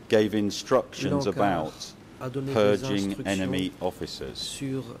qu'effectivement gave instructions l'Ankar about a donné des purging instructions enemy officers?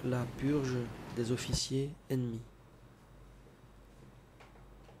 sur la purge des officiers ennemis?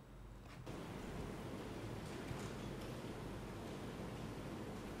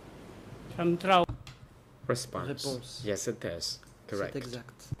 Response. Réponse. Yes, it is. Correct. C'est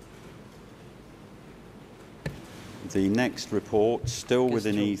exact. The next report, still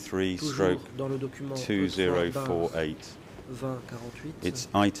within Question. Toujours dans le document E3/2048, 2048. it's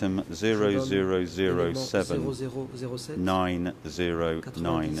item Je donne l'élément 0007 0007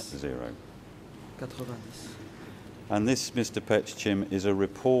 9090. 90. And this, Mr. Petchim, is a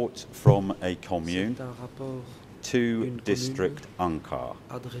report from a commune C'est un rapport to Une District Ankar.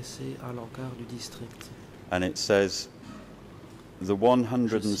 adressé à l'encart du district. And it says, the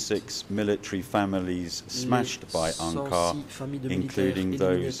 106 military families smashed by Les Ankar, 106 familles de militaires including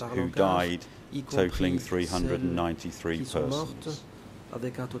éliminées those par who l'Ankar, died, y compris totaling celles 393 qui sont mortes, persons.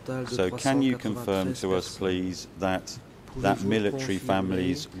 avec un total de So can you 393 confirm to us, personnes. please, that Pouvez-vous military confirmer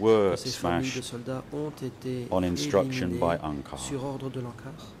families were que ces familles de smashed soldats ont été on instruction by éliminées Ankar? sur ordre de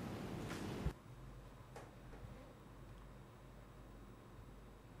l'encart?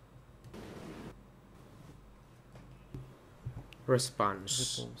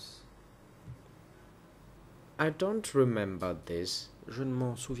 Response. Réponse. I don't remember this, Je ne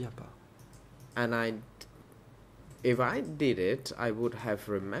m'en souviens pas. and if I did it, I would have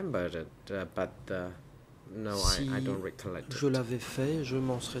remembered it. But No, Si I don't recollect je it. l'avais fait, je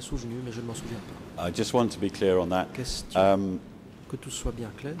m'en serais souvenu, mais je ne m'en souviens pas. I just want to be clear on that. Question, que tout soit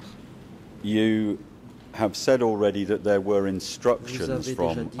bien clair. You have said already that there were Vous instructions avez déjà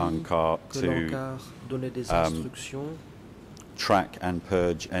from dit UNCAR que to l'ANCAR donnait des instructions track and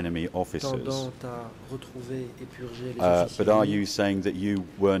purge enemy officers. tendant à retrouver et purger les But are officiers. you saying that you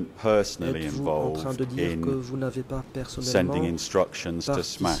weren't personally Êtes-vous en train de involved dire que in vous n'avez pas sending personnellement instructions to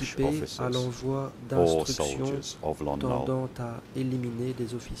smash participé à officers l'envoi or d'instructions soldiers of Lon Nol? tendant à éliminer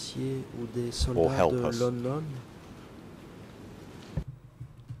des officiers ou des Or soldats help de us. Lon Nol?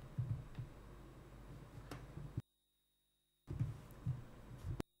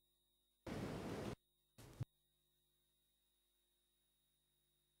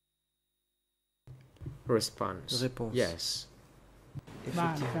 Response. Réponse. Yes. បា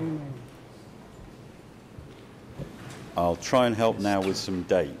នចឹងមែន I'll try and help now with some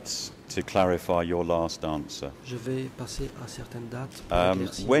dates to clarify your last answer. Je vais passer à certaines dates pour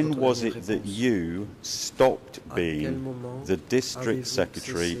éclaircir When votre was dernière it that réponse. you stopped À quel being moment the district avez-vous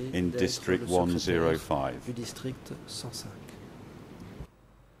secretary cessé in d'être District le secrétaire 105? du district 105?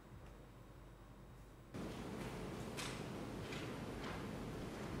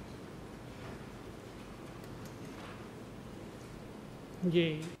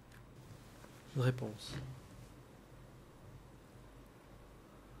 Yeah. Réponse.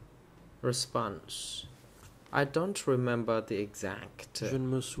 Response. I don't remember the exact Je ne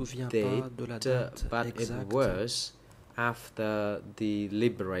me souviens date, pas de la date but exacte, it was after the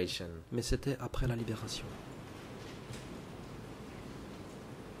liberation. mais c'était après la libération.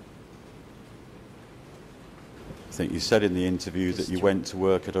 I think you said in the interview that you went to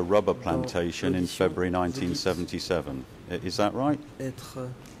work at a rubber plantation in l'audition, February vous dites- 1977. Is that right? Être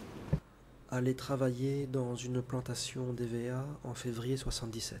allé travailler dans une plantation d'EVA en février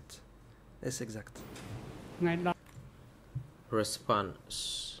 77. Est-ce exact? ថ្ងៃ10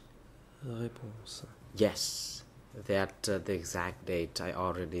 Response. Réponse. Yes. That the exact date. I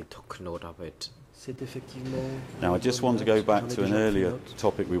already took note of it. C'est effectivement... Now, I just want to go back to an earlier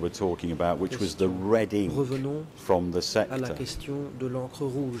topic we were talking about, which was the red ink Revenons from the à la sector. question de l'encre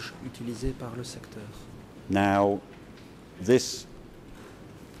rouge utilisée par le secteur. Now, this,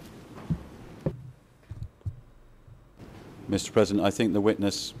 Mr. President, I think the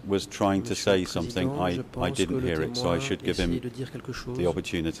witness was trying to Monsieur say le something. Président, je I pense que didn't le hear it, so I témoin should give essayait him de dire quelque chose. the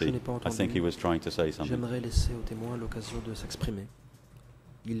opportunity. Je n'ai pas I think entendu. he was trying to say something. J'aimerais laisser au témoin l'occasion de s'exprimer.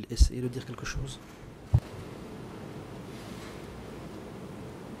 Il essayait de dire quelque chose.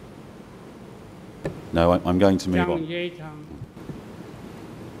 No, I'm going to ច move ង់ on. និយាយថា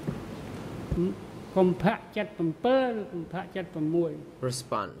កុម្ភៈ77ឬកុម្ភៈ76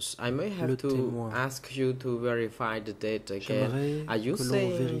 Response. I may have Le to témoin. ask you to verify the date again. J'aimerais Are you que l'on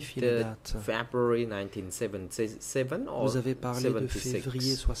saying vérifie les the dates. February 1977 or Vous avez parlé de 76?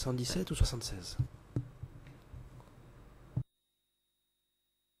 février 77 ou 76?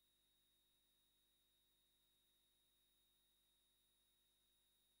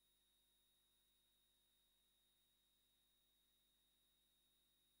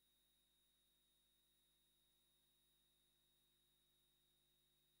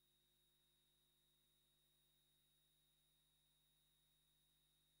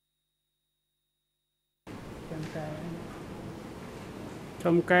ខ្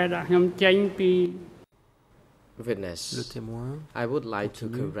ញុំកែដាក់ខ្ញុំចេញពី Witness. Le témoin. I would like to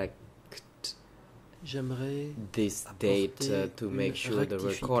Continue. correct J'aimerais this date apporter to make une sure the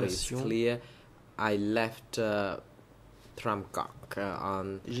record is rectification. clear. I left Tramcock on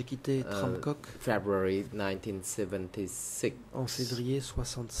J'ai quitté Tramcock February 1976 en février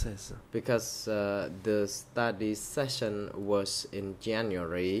 76 because the study session was in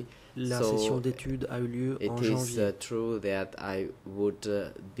January. La So session d'études a eu lieu It en is janvier. true that I would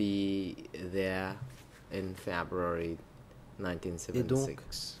be there in February Et donc,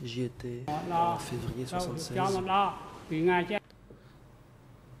 1976. j'y étais ដ en ល់ février ចូល 76. មកដល់ពីថ្ងៃចេះ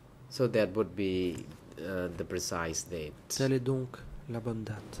So that would be the precise date. Telle est donc la bonne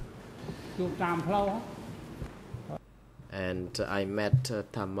date. ជួបតាមផ្លូវ And I met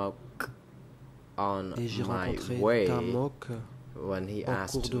Tamok on Et j'ai my rencontré way Tamok. when he en cours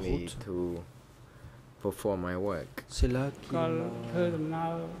asked de me route. to perform my work. C'est là qu'il ក៏ m'a ធ្វើដំណើ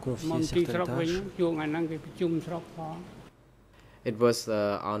រ confié មកទីស្រុក certaines វិញ tâches. ជួបថ្ងៃហ្នឹងគេប្រជុំស្រុកផង It was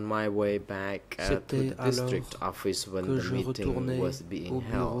on my way back to C'était the district alors office when que the je meeting retournais was being au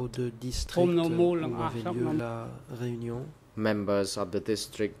bureau held. de district Comme nos où mots, là, avait ah, lieu ça, la réunion. Members of the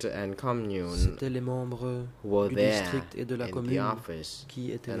district and commune C'étaient les membres were du there district et de la in the commune office, qui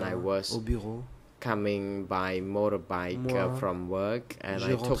étaient and là I was au bureau. coming by motorbike from work, and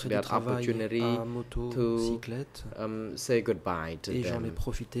I took that opportunity to say goodbye to et j'en ai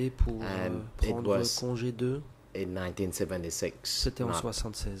profité pour prendre congé d'eux. In 1976. C'était en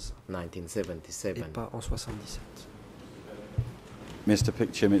 76. 1977. Et pas en 77. Mr.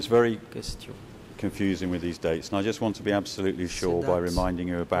 Pickchim, it's very confusing with these dates, and I just want to be absolutely sure by reminding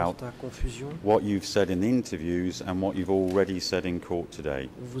you about what you've said in the interviews and what you've already said in court today.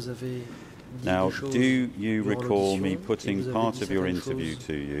 Now, do you recall me putting part of your interview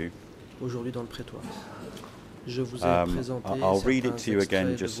to you? Aujourd'hui dans le prétoire. Je vous ai présenté I'll read it to you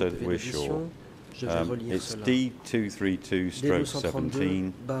again just so that we're sure. It's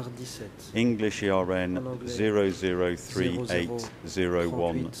D232/17, English ERN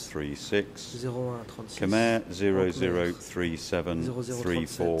 00380136, Khmer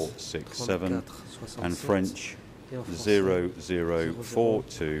 00373467, and French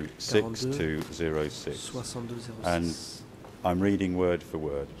 00426206. And I'm reading word for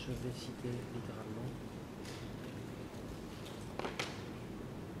word.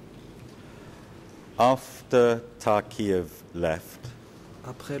 After Takiev left,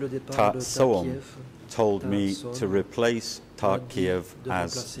 Tsoom told me to replace Takiev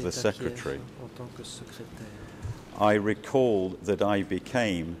as the secretary. I recall that I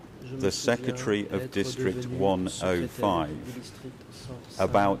became the secretary of District 105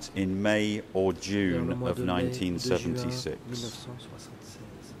 about in May or June of 1976.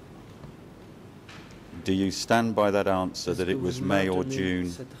 Do you stand by that answer that it was May or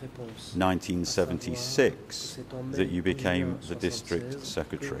June 1976 that you became the district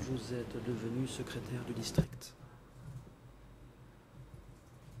secretary?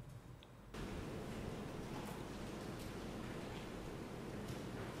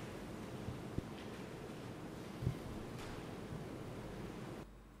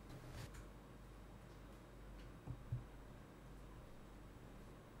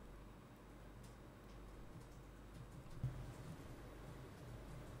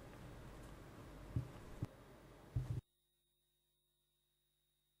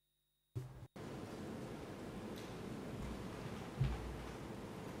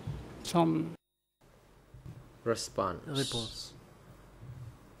 Some réponse.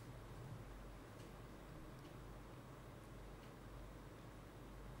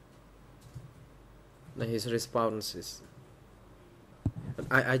 His response is,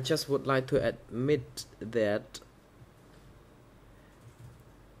 I just would like to admit that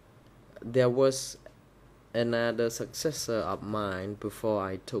there was another successor of mine before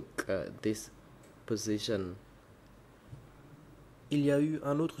I took this position. Il y a eu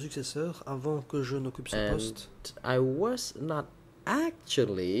un autre successeur avant que je n'occupe ce poste. I was not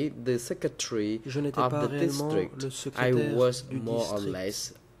actually the secretary of the district. I was more or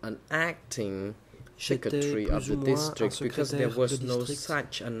less an acting secretary of the district because there was no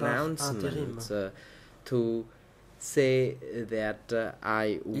such announcement to say that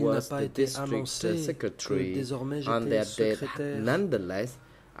I was the district secretary on that date. Nonetheless,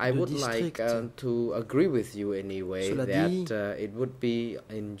 I would like to agree with you anyway that it would be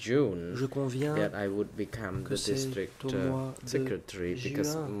in June that I would become the district secretary,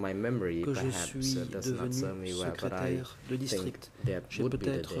 because my memory perhaps does not serve me well, but I think that would be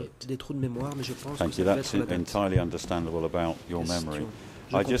the date. Thank you. That's entirely understandable about your memory.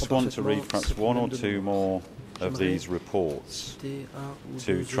 I just want to read perhaps one or two more of these reports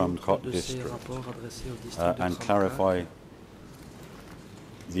to Trumcott District and clarify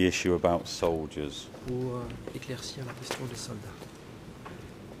the issue about soldiers. Pour éclaircir la question des soldats.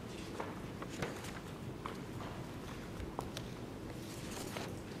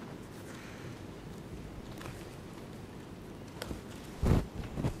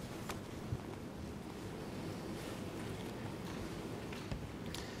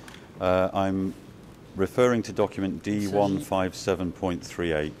 I'm referring to document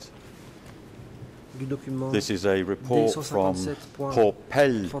D157.38. This is a report from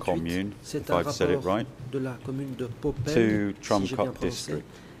Popel commune, if I've said it right, to Trumcott district.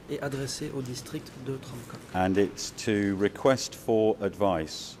 And it's to request for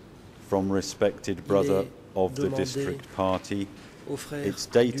advice from respected brother of the district party. It's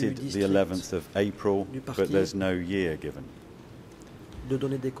dated the 11th of April, but there's no year given.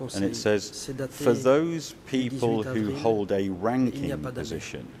 And it says, for those people who hold a ranking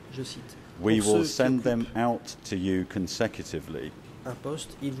position, we will send them out to you consecutively.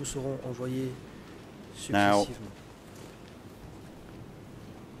 Now,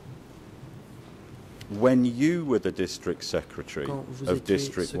 when you were the district secretary of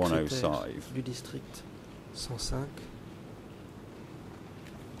District 105,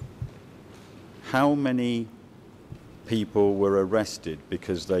 how many people were arrested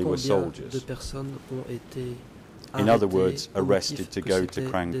because they were soldiers? De personnes ont été in other words, arrested to go to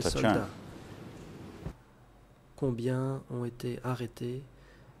Krang Tachan? Combien ont été arrêtés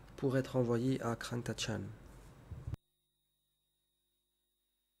pour être envoyés à Krang Tachan?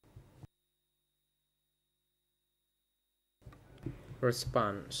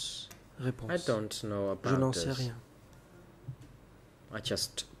 Response. Réponse. I don't know about Je n'en sais rien. I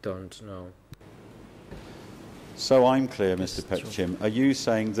just don't know. So I'm clear, Mr. Pekchim. Are you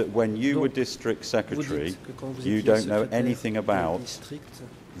saying that when you were district secretary, you don't know anything about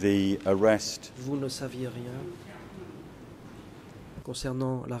the arrest? Vous ne saviez rien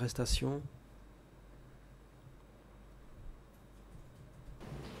concernant l'arrestation?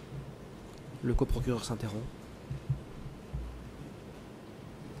 Le coprocureur s'interrompt.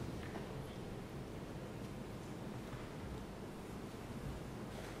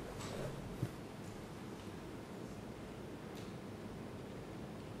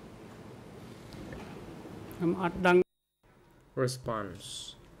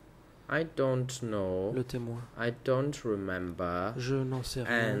 Response. I don't know. Le témoin. I don't remember. Je n'en sais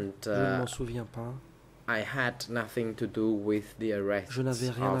rien. And, je ne m'en souviens pas. I had nothing to do with the arrest je n'avais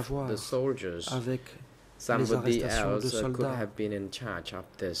rien à voir the soldiers. Avec Somebody les arrestations de else soldats. could have been in charge of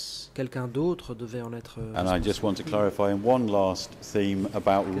this. Quelqu'un d'autre devait en être And I just want to clarify one last theme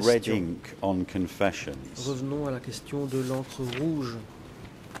about red ink on confessions. Revenons à la question de l'encre rouge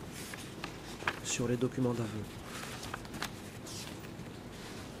sur les documents d'aveu.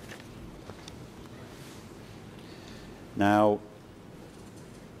 Now,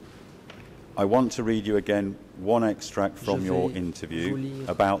 I want to read you again one extract from your interview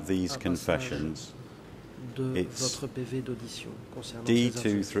about these confessions. It's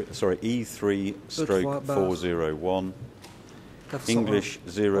E3/401, English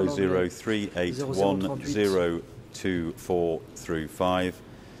 003810243,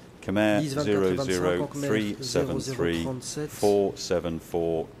 Khmer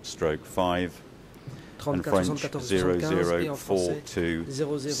 00373473474/5, and French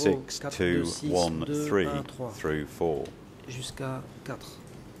 00426213 jusqu'à 4.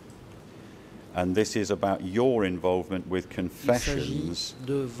 And this is about your involvement with confessions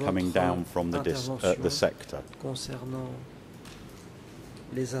coming down from the sector. Concernant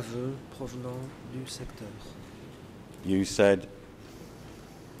les aveux provenant du secteur. You said,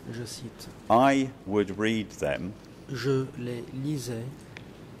 je cite, I would read them je les lisais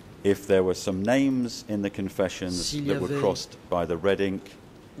if there were some names in the confessions that were crossed by the red ink.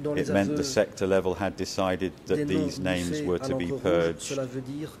 It meant the sector level had decided that these names were to be purged.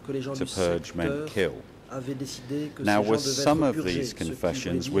 To purge meant kill. Now, were some of these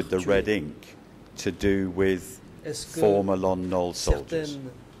confessions with the red ink to do with former Lon Nol soldiers?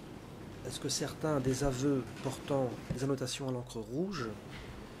 Est-ce que certains des aveux portant des annotations à l'encre rouge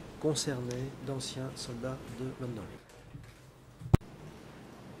concernaient d'anciens soldats de Lon Nol?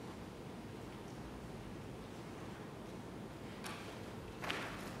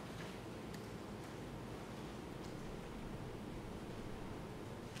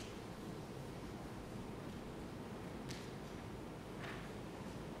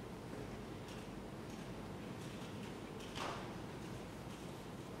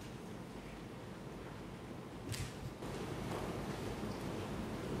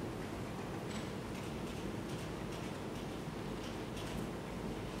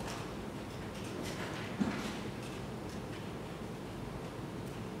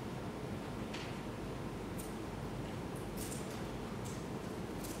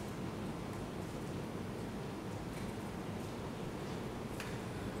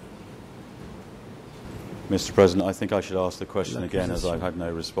 Mr. President, I think I should ask the question again as I've had no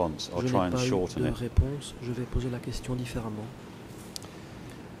response. I'll try and shorten it. Réponse, je vais poser la question différemment.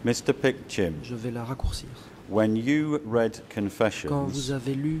 Mr. Pekchim, je vais la raccourcir. When you read confessions quand vous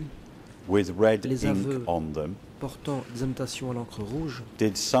avez lu with red les ink on them, portant des annotations à l'encre rouge,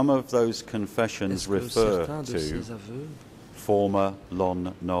 did some of those confessions refer to former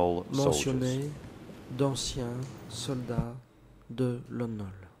Lon Nol soldiers? D'anciens soldats de Lon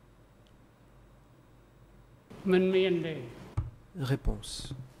Nol.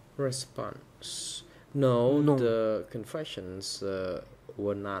 Réponse. Response. No, the confessions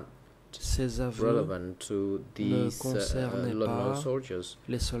were not relevant to these Lon Nol soldiers.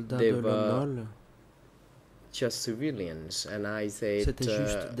 Les soldats de Lon Nol. Just civilians, and I said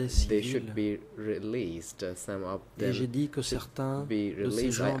they should be released. Some of them j'ai dit que certains be de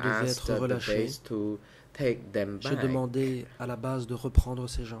ces gens devaient être relâchés. To take them back. J'ai demandé à la base de reprendre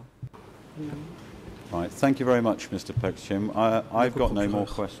ces gens. Right. Thank you very much, Mr. Pekchim. I've got no more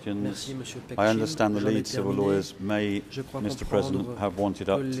questions. Merci, Monsieur Pekchim. I understand the lead civil lawyers may, Je crois Mr. President, have wanted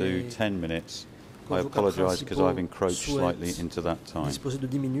up to 10 minutes. I apologise because I've encroached slightly into that time. Disposer de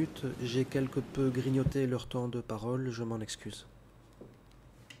 10 minutes, j'ai quelque peu grignoté leur temps de parole, je m'en excuse.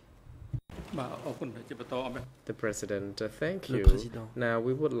 The President, thank you. Now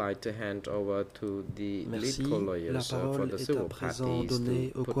we would like to hand over to the lead co-lawyers for the civil parties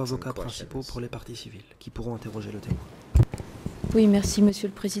donnée aux co-avocats principaux pour les parties civiles, qui pourront interroger le témoin. Oui, merci Monsieur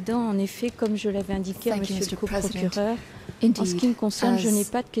le Président. En effet, comme je l'avais indiqué à Monsieur le co-procureur, en ce qui me concerne, je n'ai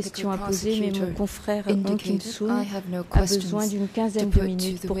pas de questions à poser, mais mon confrère Hong Kim-soon a besoin d'une quinzaine de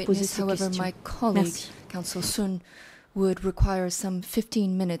minutes pour poser ses questions. Merci. Counsel Sun would require some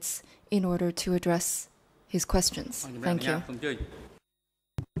 15 minutes in order to address his questions. Thank you.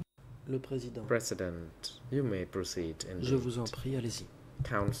 Le Président. President, you may proceed. Je vous en prie, allez-y.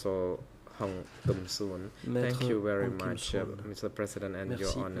 Counsel Hong Kim-soon. Thank you very much, Mr. President and Merci,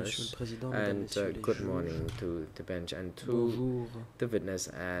 Your Honours. And good morning to the bench and to the witness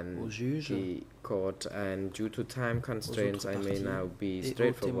and the court. And due to time constraints, I may now be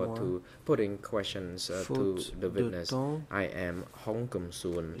straightforward to putting questions to the witness. I am Hong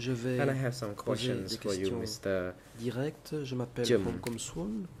Kim-soon, and I have some questions for you, Mr. Je m'appelle Hong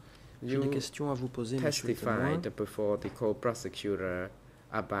Kim-soon. J'ai des questions à vous poser, Monsieur le témoin. Testified before the co-prosecutor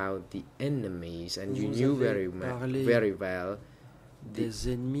about the enemies, and you knew very well the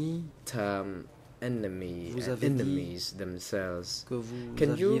term enemies themselves.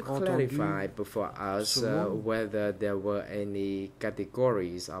 Can you clarify before us whether there were any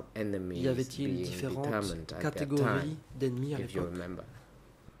categories of enemies being determined at that time, if you remember?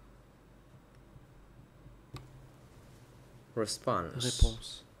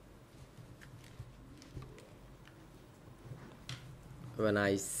 Response. When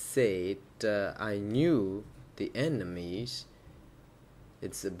I said I knew the enemies,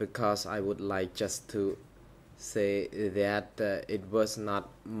 it's because I would like just to say that it was not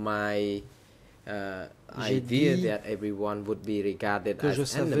my idea that everyone would be regarded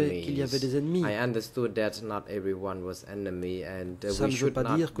as enemies. I understood that not everyone was enemy, and we should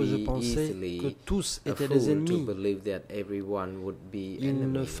not be easily fooled to believe that everyone would be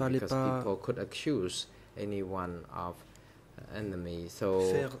enemy, because people could accuse anyone of enemy. So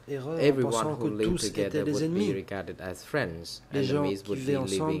everyone who lived together would be regarded as friends. Enemies would be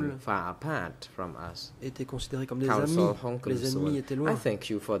living far apart from us. Counsel Hong Kim-soon, I thank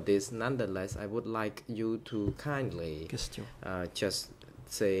you for this. Nonetheless, I would like you to kindly just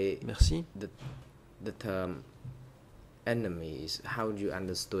say the term enemies. How do you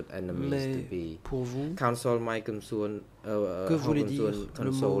understood enemies to be? Counsel Hong Kim-soon,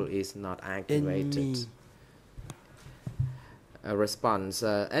 console is not activated. Response.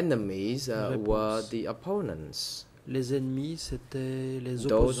 Enemies were the opponents. Les ennemis, c'était les opposants.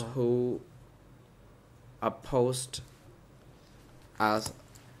 Those who opposed us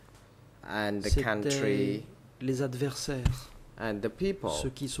and the country. Les adversaires. And the people.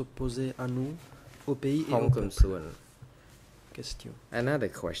 Ceux qui s'opposaient à nous, au pays et au peuple. Question. Another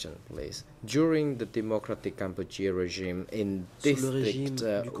question, please. During the Democratic Cambodia regime in District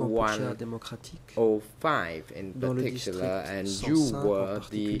 105 in particular, and you were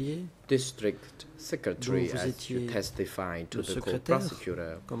the district secretary as you testified to the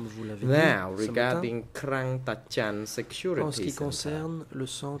co-prosecutor. Now, regarding Krang Tachan Security En ce qui concerne le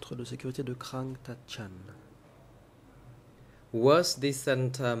centre de sécurité de Krang Tachan, was this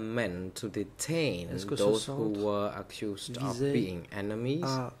center meant to detain those who were accused of being enemies?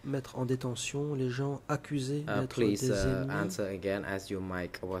 À mettre en détention les gens accusés d'être des ennemis. Answer again, as your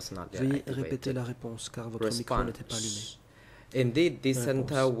mic was not yet activated. Veuillez répéter la réponse car votre micro n'était pas allumé. Indeed, this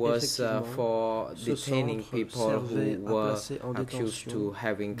center was for detaining people who were accused to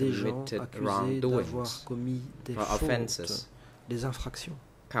having committed wrongdoings or offenses. Des infractions.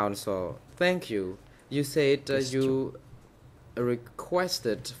 Counsel, thank you. You said you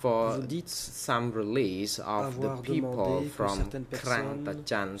requested for some release of the people from Krang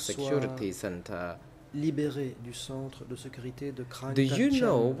Tachan Security Center. Libérés du centre de sécurité de Krang Tachan. Do you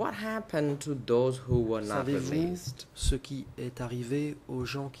know what happened to those who were not released? Ce qui est arrivé aux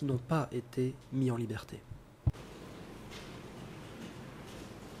gens qui n'ont pas été mis en liberté.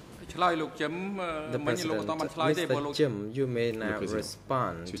 The President, Mr. Jim, you may now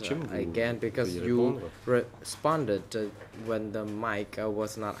respond again because you responded when the mic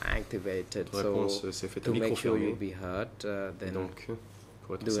was not activated. So to make sure you'll be heard, then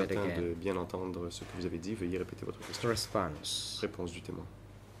pour être certain de bien entendre ce que vous avez dit, veuillez répéter votre question. Response. Réponse du témoin.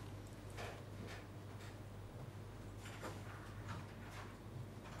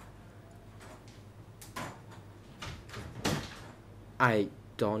 I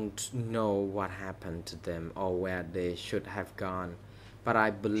don't know what happened to them or where they should have gone, but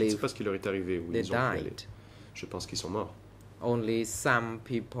I believe je ne sais pas ce qui leur est arrivé, où they ils ont pu aller. died. Je pense qu'ils sont morts. Only some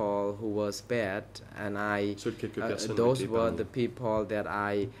people who were spared, and Seules quelques personnes those ont été were épargnées. the people that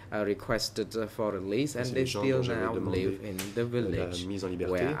I requested for release, and C'est they les gens still dont j'avais now demandé live in the village la mise en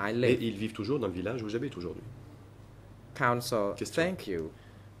liberté, where I et live. ils vivent toujours dans le village où j'habite aujourd'hui. Council, Question. thank you.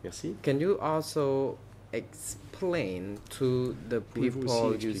 Merci. Can you also explain to the Pouvez-vous people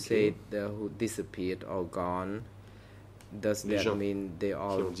aussi you expliquer said who disappeared or gone? Does les that gens mean they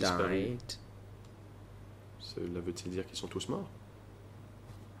all ont disparu. died? Cela veut-il dire qu'ils sont tous morts?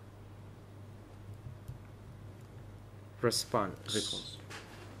 Response. Réponse.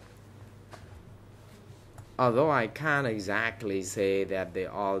 Although I can't exactly say that they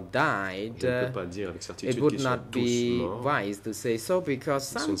all died, Je ne peux pas dire avec it certitude would qu'ils sont not tous be morts. wise to say so, because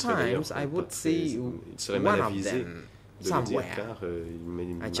Ce ne serait d'ailleurs sometimes I pas would très- see il serait one mal of avisé them de le dire, somewhere. car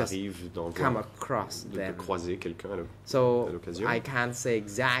il I just m'arrive d'en come voir, across de them. croiser quelqu'un à So l'occasion. I can't say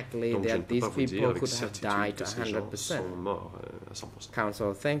exactly Donc je ne that peux these pas vous dire people avec could have certitude died que ces gens 100%. sont morts à 100%.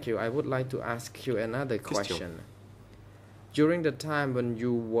 Council, thank you. I would like to ask you another Question. question. During the time when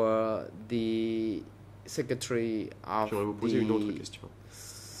you were the secretary of J'aimerais vous poser une autre the question.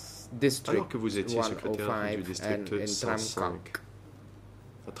 district Alors que vous étiez secrétaire 105 du district and in 105 Tramcock,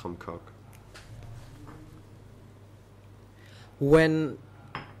 à Tramcock, when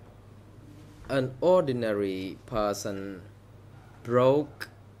an ordinary person broke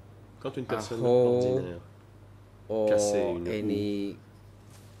quand une a personne hole ordinaire or cassait une any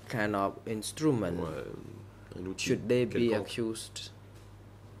kind of ou instrument, un outil should they be quelconque, accused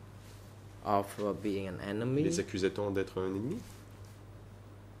of being an enemy? les accusait-on d'être un ennemi?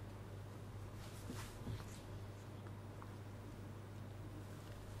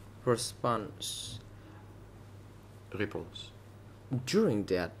 Response. Réponse. During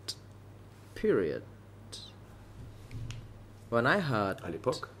that period, when I heard À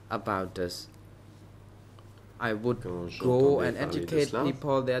l'époque, about this, I would quand go j'entendais and parler de educate cela,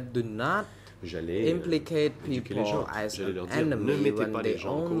 people that do not j'allais implicate éduquer les people gens. as J'allais an leur dire, ne enemy mettez when pas they les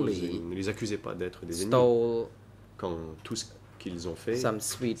gens en cause, only ne les accusez pas d'être des ennemis. stole Quand tout ce qu'ils ont fait, some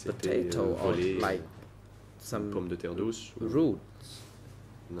sweet c'était potato or voler like une some pomme de terre douce ou root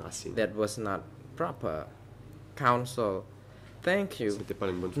une racine. that was not proper. Council, thank you. C'était pas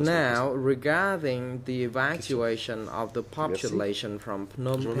une bonne façon de Now, regarding the evacuation of the population from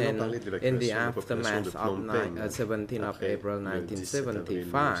Phnom J'aimerais Penh parler de in l'évacuation the de la population aftermath de of Phnom Penh 17th of après April le 17 avril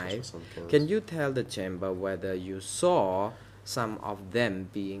 1975, 1975. can you tell the chamber whether you saw some of them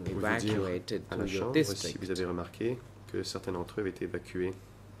being Pouvez-vous dire evacuated à to la your Chambre si district? vous avez remarqué que certains d'entre eux avaient été évacués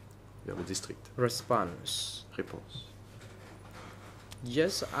vers le district? Response. Réponse.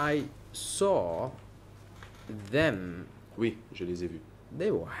 Yes, I saw them. Oui, je les ai vus. They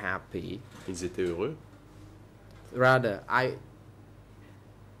were happy. Ils étaient heureux. Rather,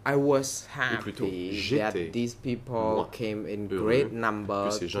 I was plutôt, happy j'étais, that these people moi, came in heureux great number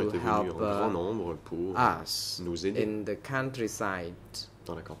que ces gens to étaient venus en help grand nombre pour us nous aider in the countryside.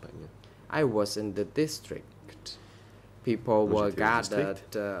 dans la campagne. I was in the district. People Moi, were j'étais au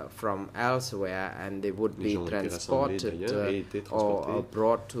district. gathered from elsewhere and they would Les be gens étaient rassemblés transported d'ailleurs et étaient or transportés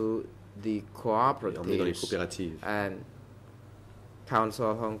brought to the et emmenés dans les cooperatives. coopératives. And Council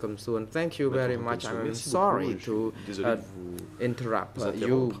Hong Kum Soon, thank you Maître very Hong much. Kum Soon, I'm merci sorry beaucoup. Je to suis désolé de vous interrupt vous you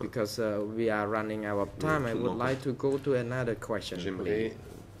interrompre. because we are running out of time. I would like to go to another question, J'aimerais please.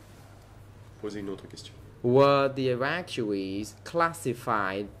 poser une autre question. Were the evacuees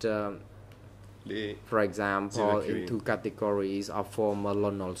classified, Les for example, évacués into categories of former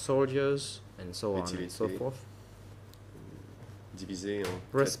Lon Nol soldiers and so on ont-ils and so été forth? divisés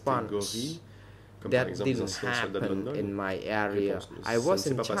en Response. catégories, comme par That exemple les didn't anciens soldats de happen London? in my area. Réponse, I ça ne was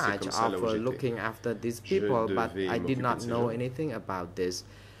s'est in pas passé charge comme ça là où of j'étais. looking after these Je people, but devais I did m'occuper not de ces know gens. anything about this.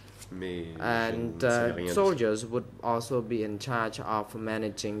 Mais je And ne savais rien de ça. soldiers would also be in charge of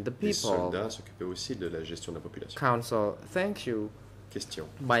managing the Les people. soldats s'occupaient aussi de la gestion de la population. Council, thank you. Question.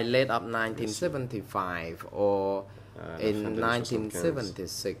 By late of 1975 or À la in fin de l'année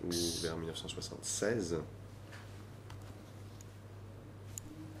 75 ou 1976, vers 1976,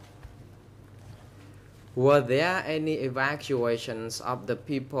 were there any evacuations of the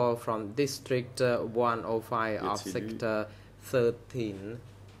people from District 105 of Y a-t-il eu Sector 13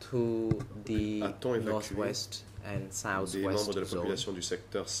 to the A-t-on évacué northwest and des southwest membres de la zone? population du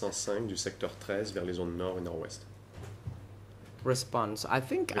secteur 105, du secteur 13 vers les zones nord et nord-ouest? Response. I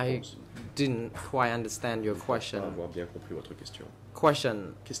think Réponse. I didn't quite understand your Je ne crois pas question. avoir bien compris votre question.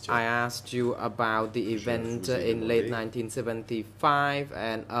 Question. I asked you about the event in late 1975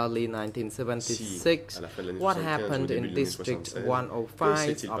 and early 1976. What happened in District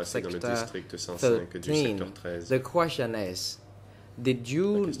 105 of Sector 13? The question is, did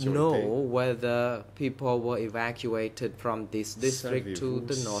you know whether people were evacuated from this district to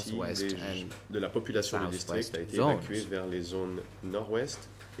the northwest and de la population du district a été évacuée vers les zones nord-ouest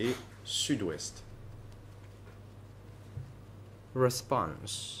et sud-ouest?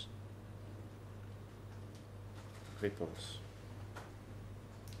 Response. Réponse.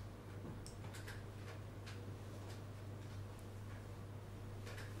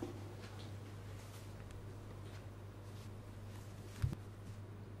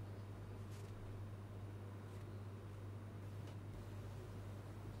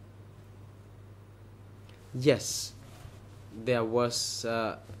 Yes, there was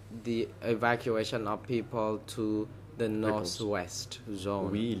the evacuation of people to the northwest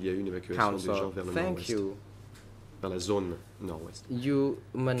zone. Oui, il y a eu une évacuation des gens vers le nord-ouest. Vers la zone nord-ouest. You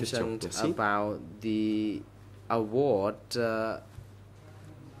mentioned about the award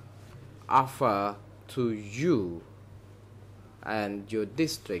offer to you and your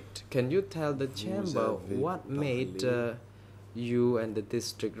district. Can you tell the chamber what made you and the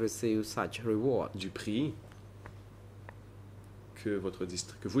district receive such reward? Du prix que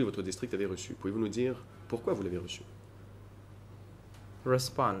vous et votre district avez reçu. Pouvez-vous nous dire pourquoi vous l'avez reçu?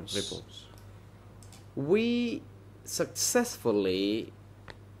 Response. Réponse. We successfully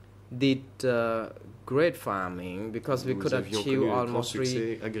did great farming because we could achieve almost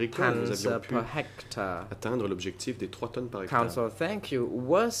 3 tons per hectare. Atteindre l'objectif des 3 tonnes par hectare. Council, thank you.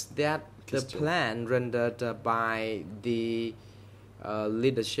 Was that the plan rendered by the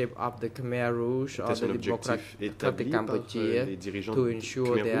leadership of the Khmer Rouge or the Democratic Cambodia to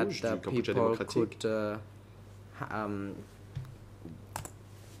ensure that people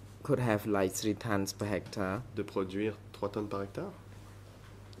could have like 3 tons per hectare? De produire 3 tonnes par hectare?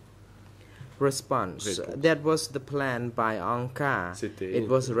 Response. That was the plan by Angkar. It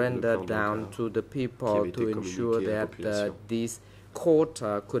was rendered down to the people to ensure that this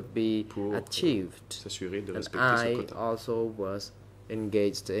quota could be achieved. And I also was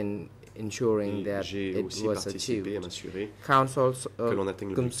engaged in ensuring that it was achieved. Council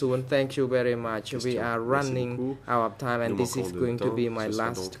Kumsun, thank you very much. We are running out of time and this is going to be my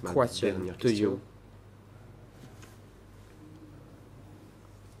last question to you.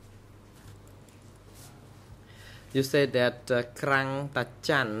 You said that Krang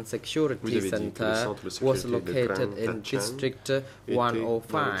Tachan Security Center was located in District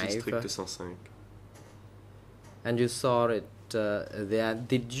 105 and you saw it there.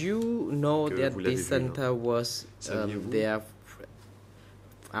 Did you know that this center was there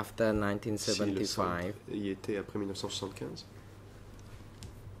after 1975? Y était après 1975.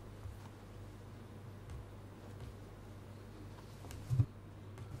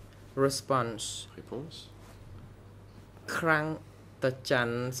 Response. Réponse. Krang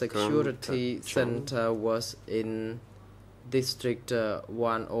Tachan Security Center was in District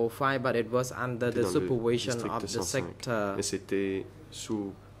 105, but it was under the supervision of the sector. Mais c'était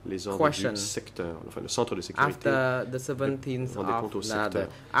sous les ordres du secteur, enfin le centre de sécurité. After the 17th of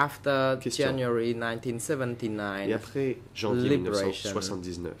after January 1979, et après janvier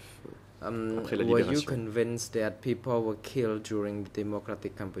 1979, après la libération. Were you convinced that people were killed during the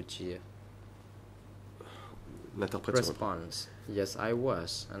Democratic Cambodia? Response. Yes, I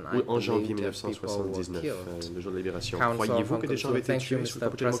was. And I en janvier 1979, le jour de la libération. Croyez-vous que des gens avaient été tués sous le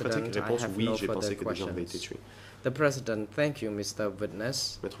Cambodge démocratique? Réponse, oui, j'ai pensé que des gens avaient été tués. The President, thank you, Mr.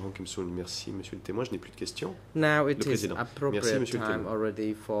 Witness. Maître Hong Kim-soon, merci, Monsieur le témoin. Je n'ai plus de questions. Now it is appropriate time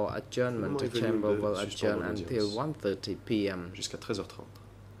already for adjournment. The chamber will adjourn until 1:30 p.m. Jusqu'à 13h30.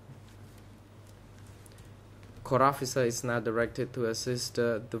 Court officer is now directed to assist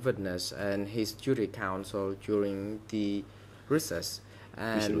the witness and his jury counsel during the recess,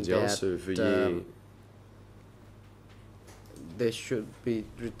 and that they should be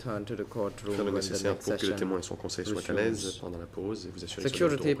returned to the courtroom when the next session resumes.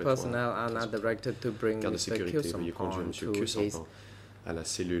 Security personnel are now directed to bring Mr. Kyosompong to his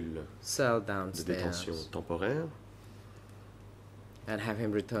cell downstairs and have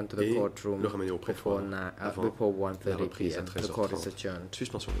him return to the courtroom before 1:30 p.m. The court is adjourned.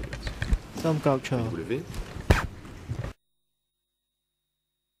 Suspension de l'audience.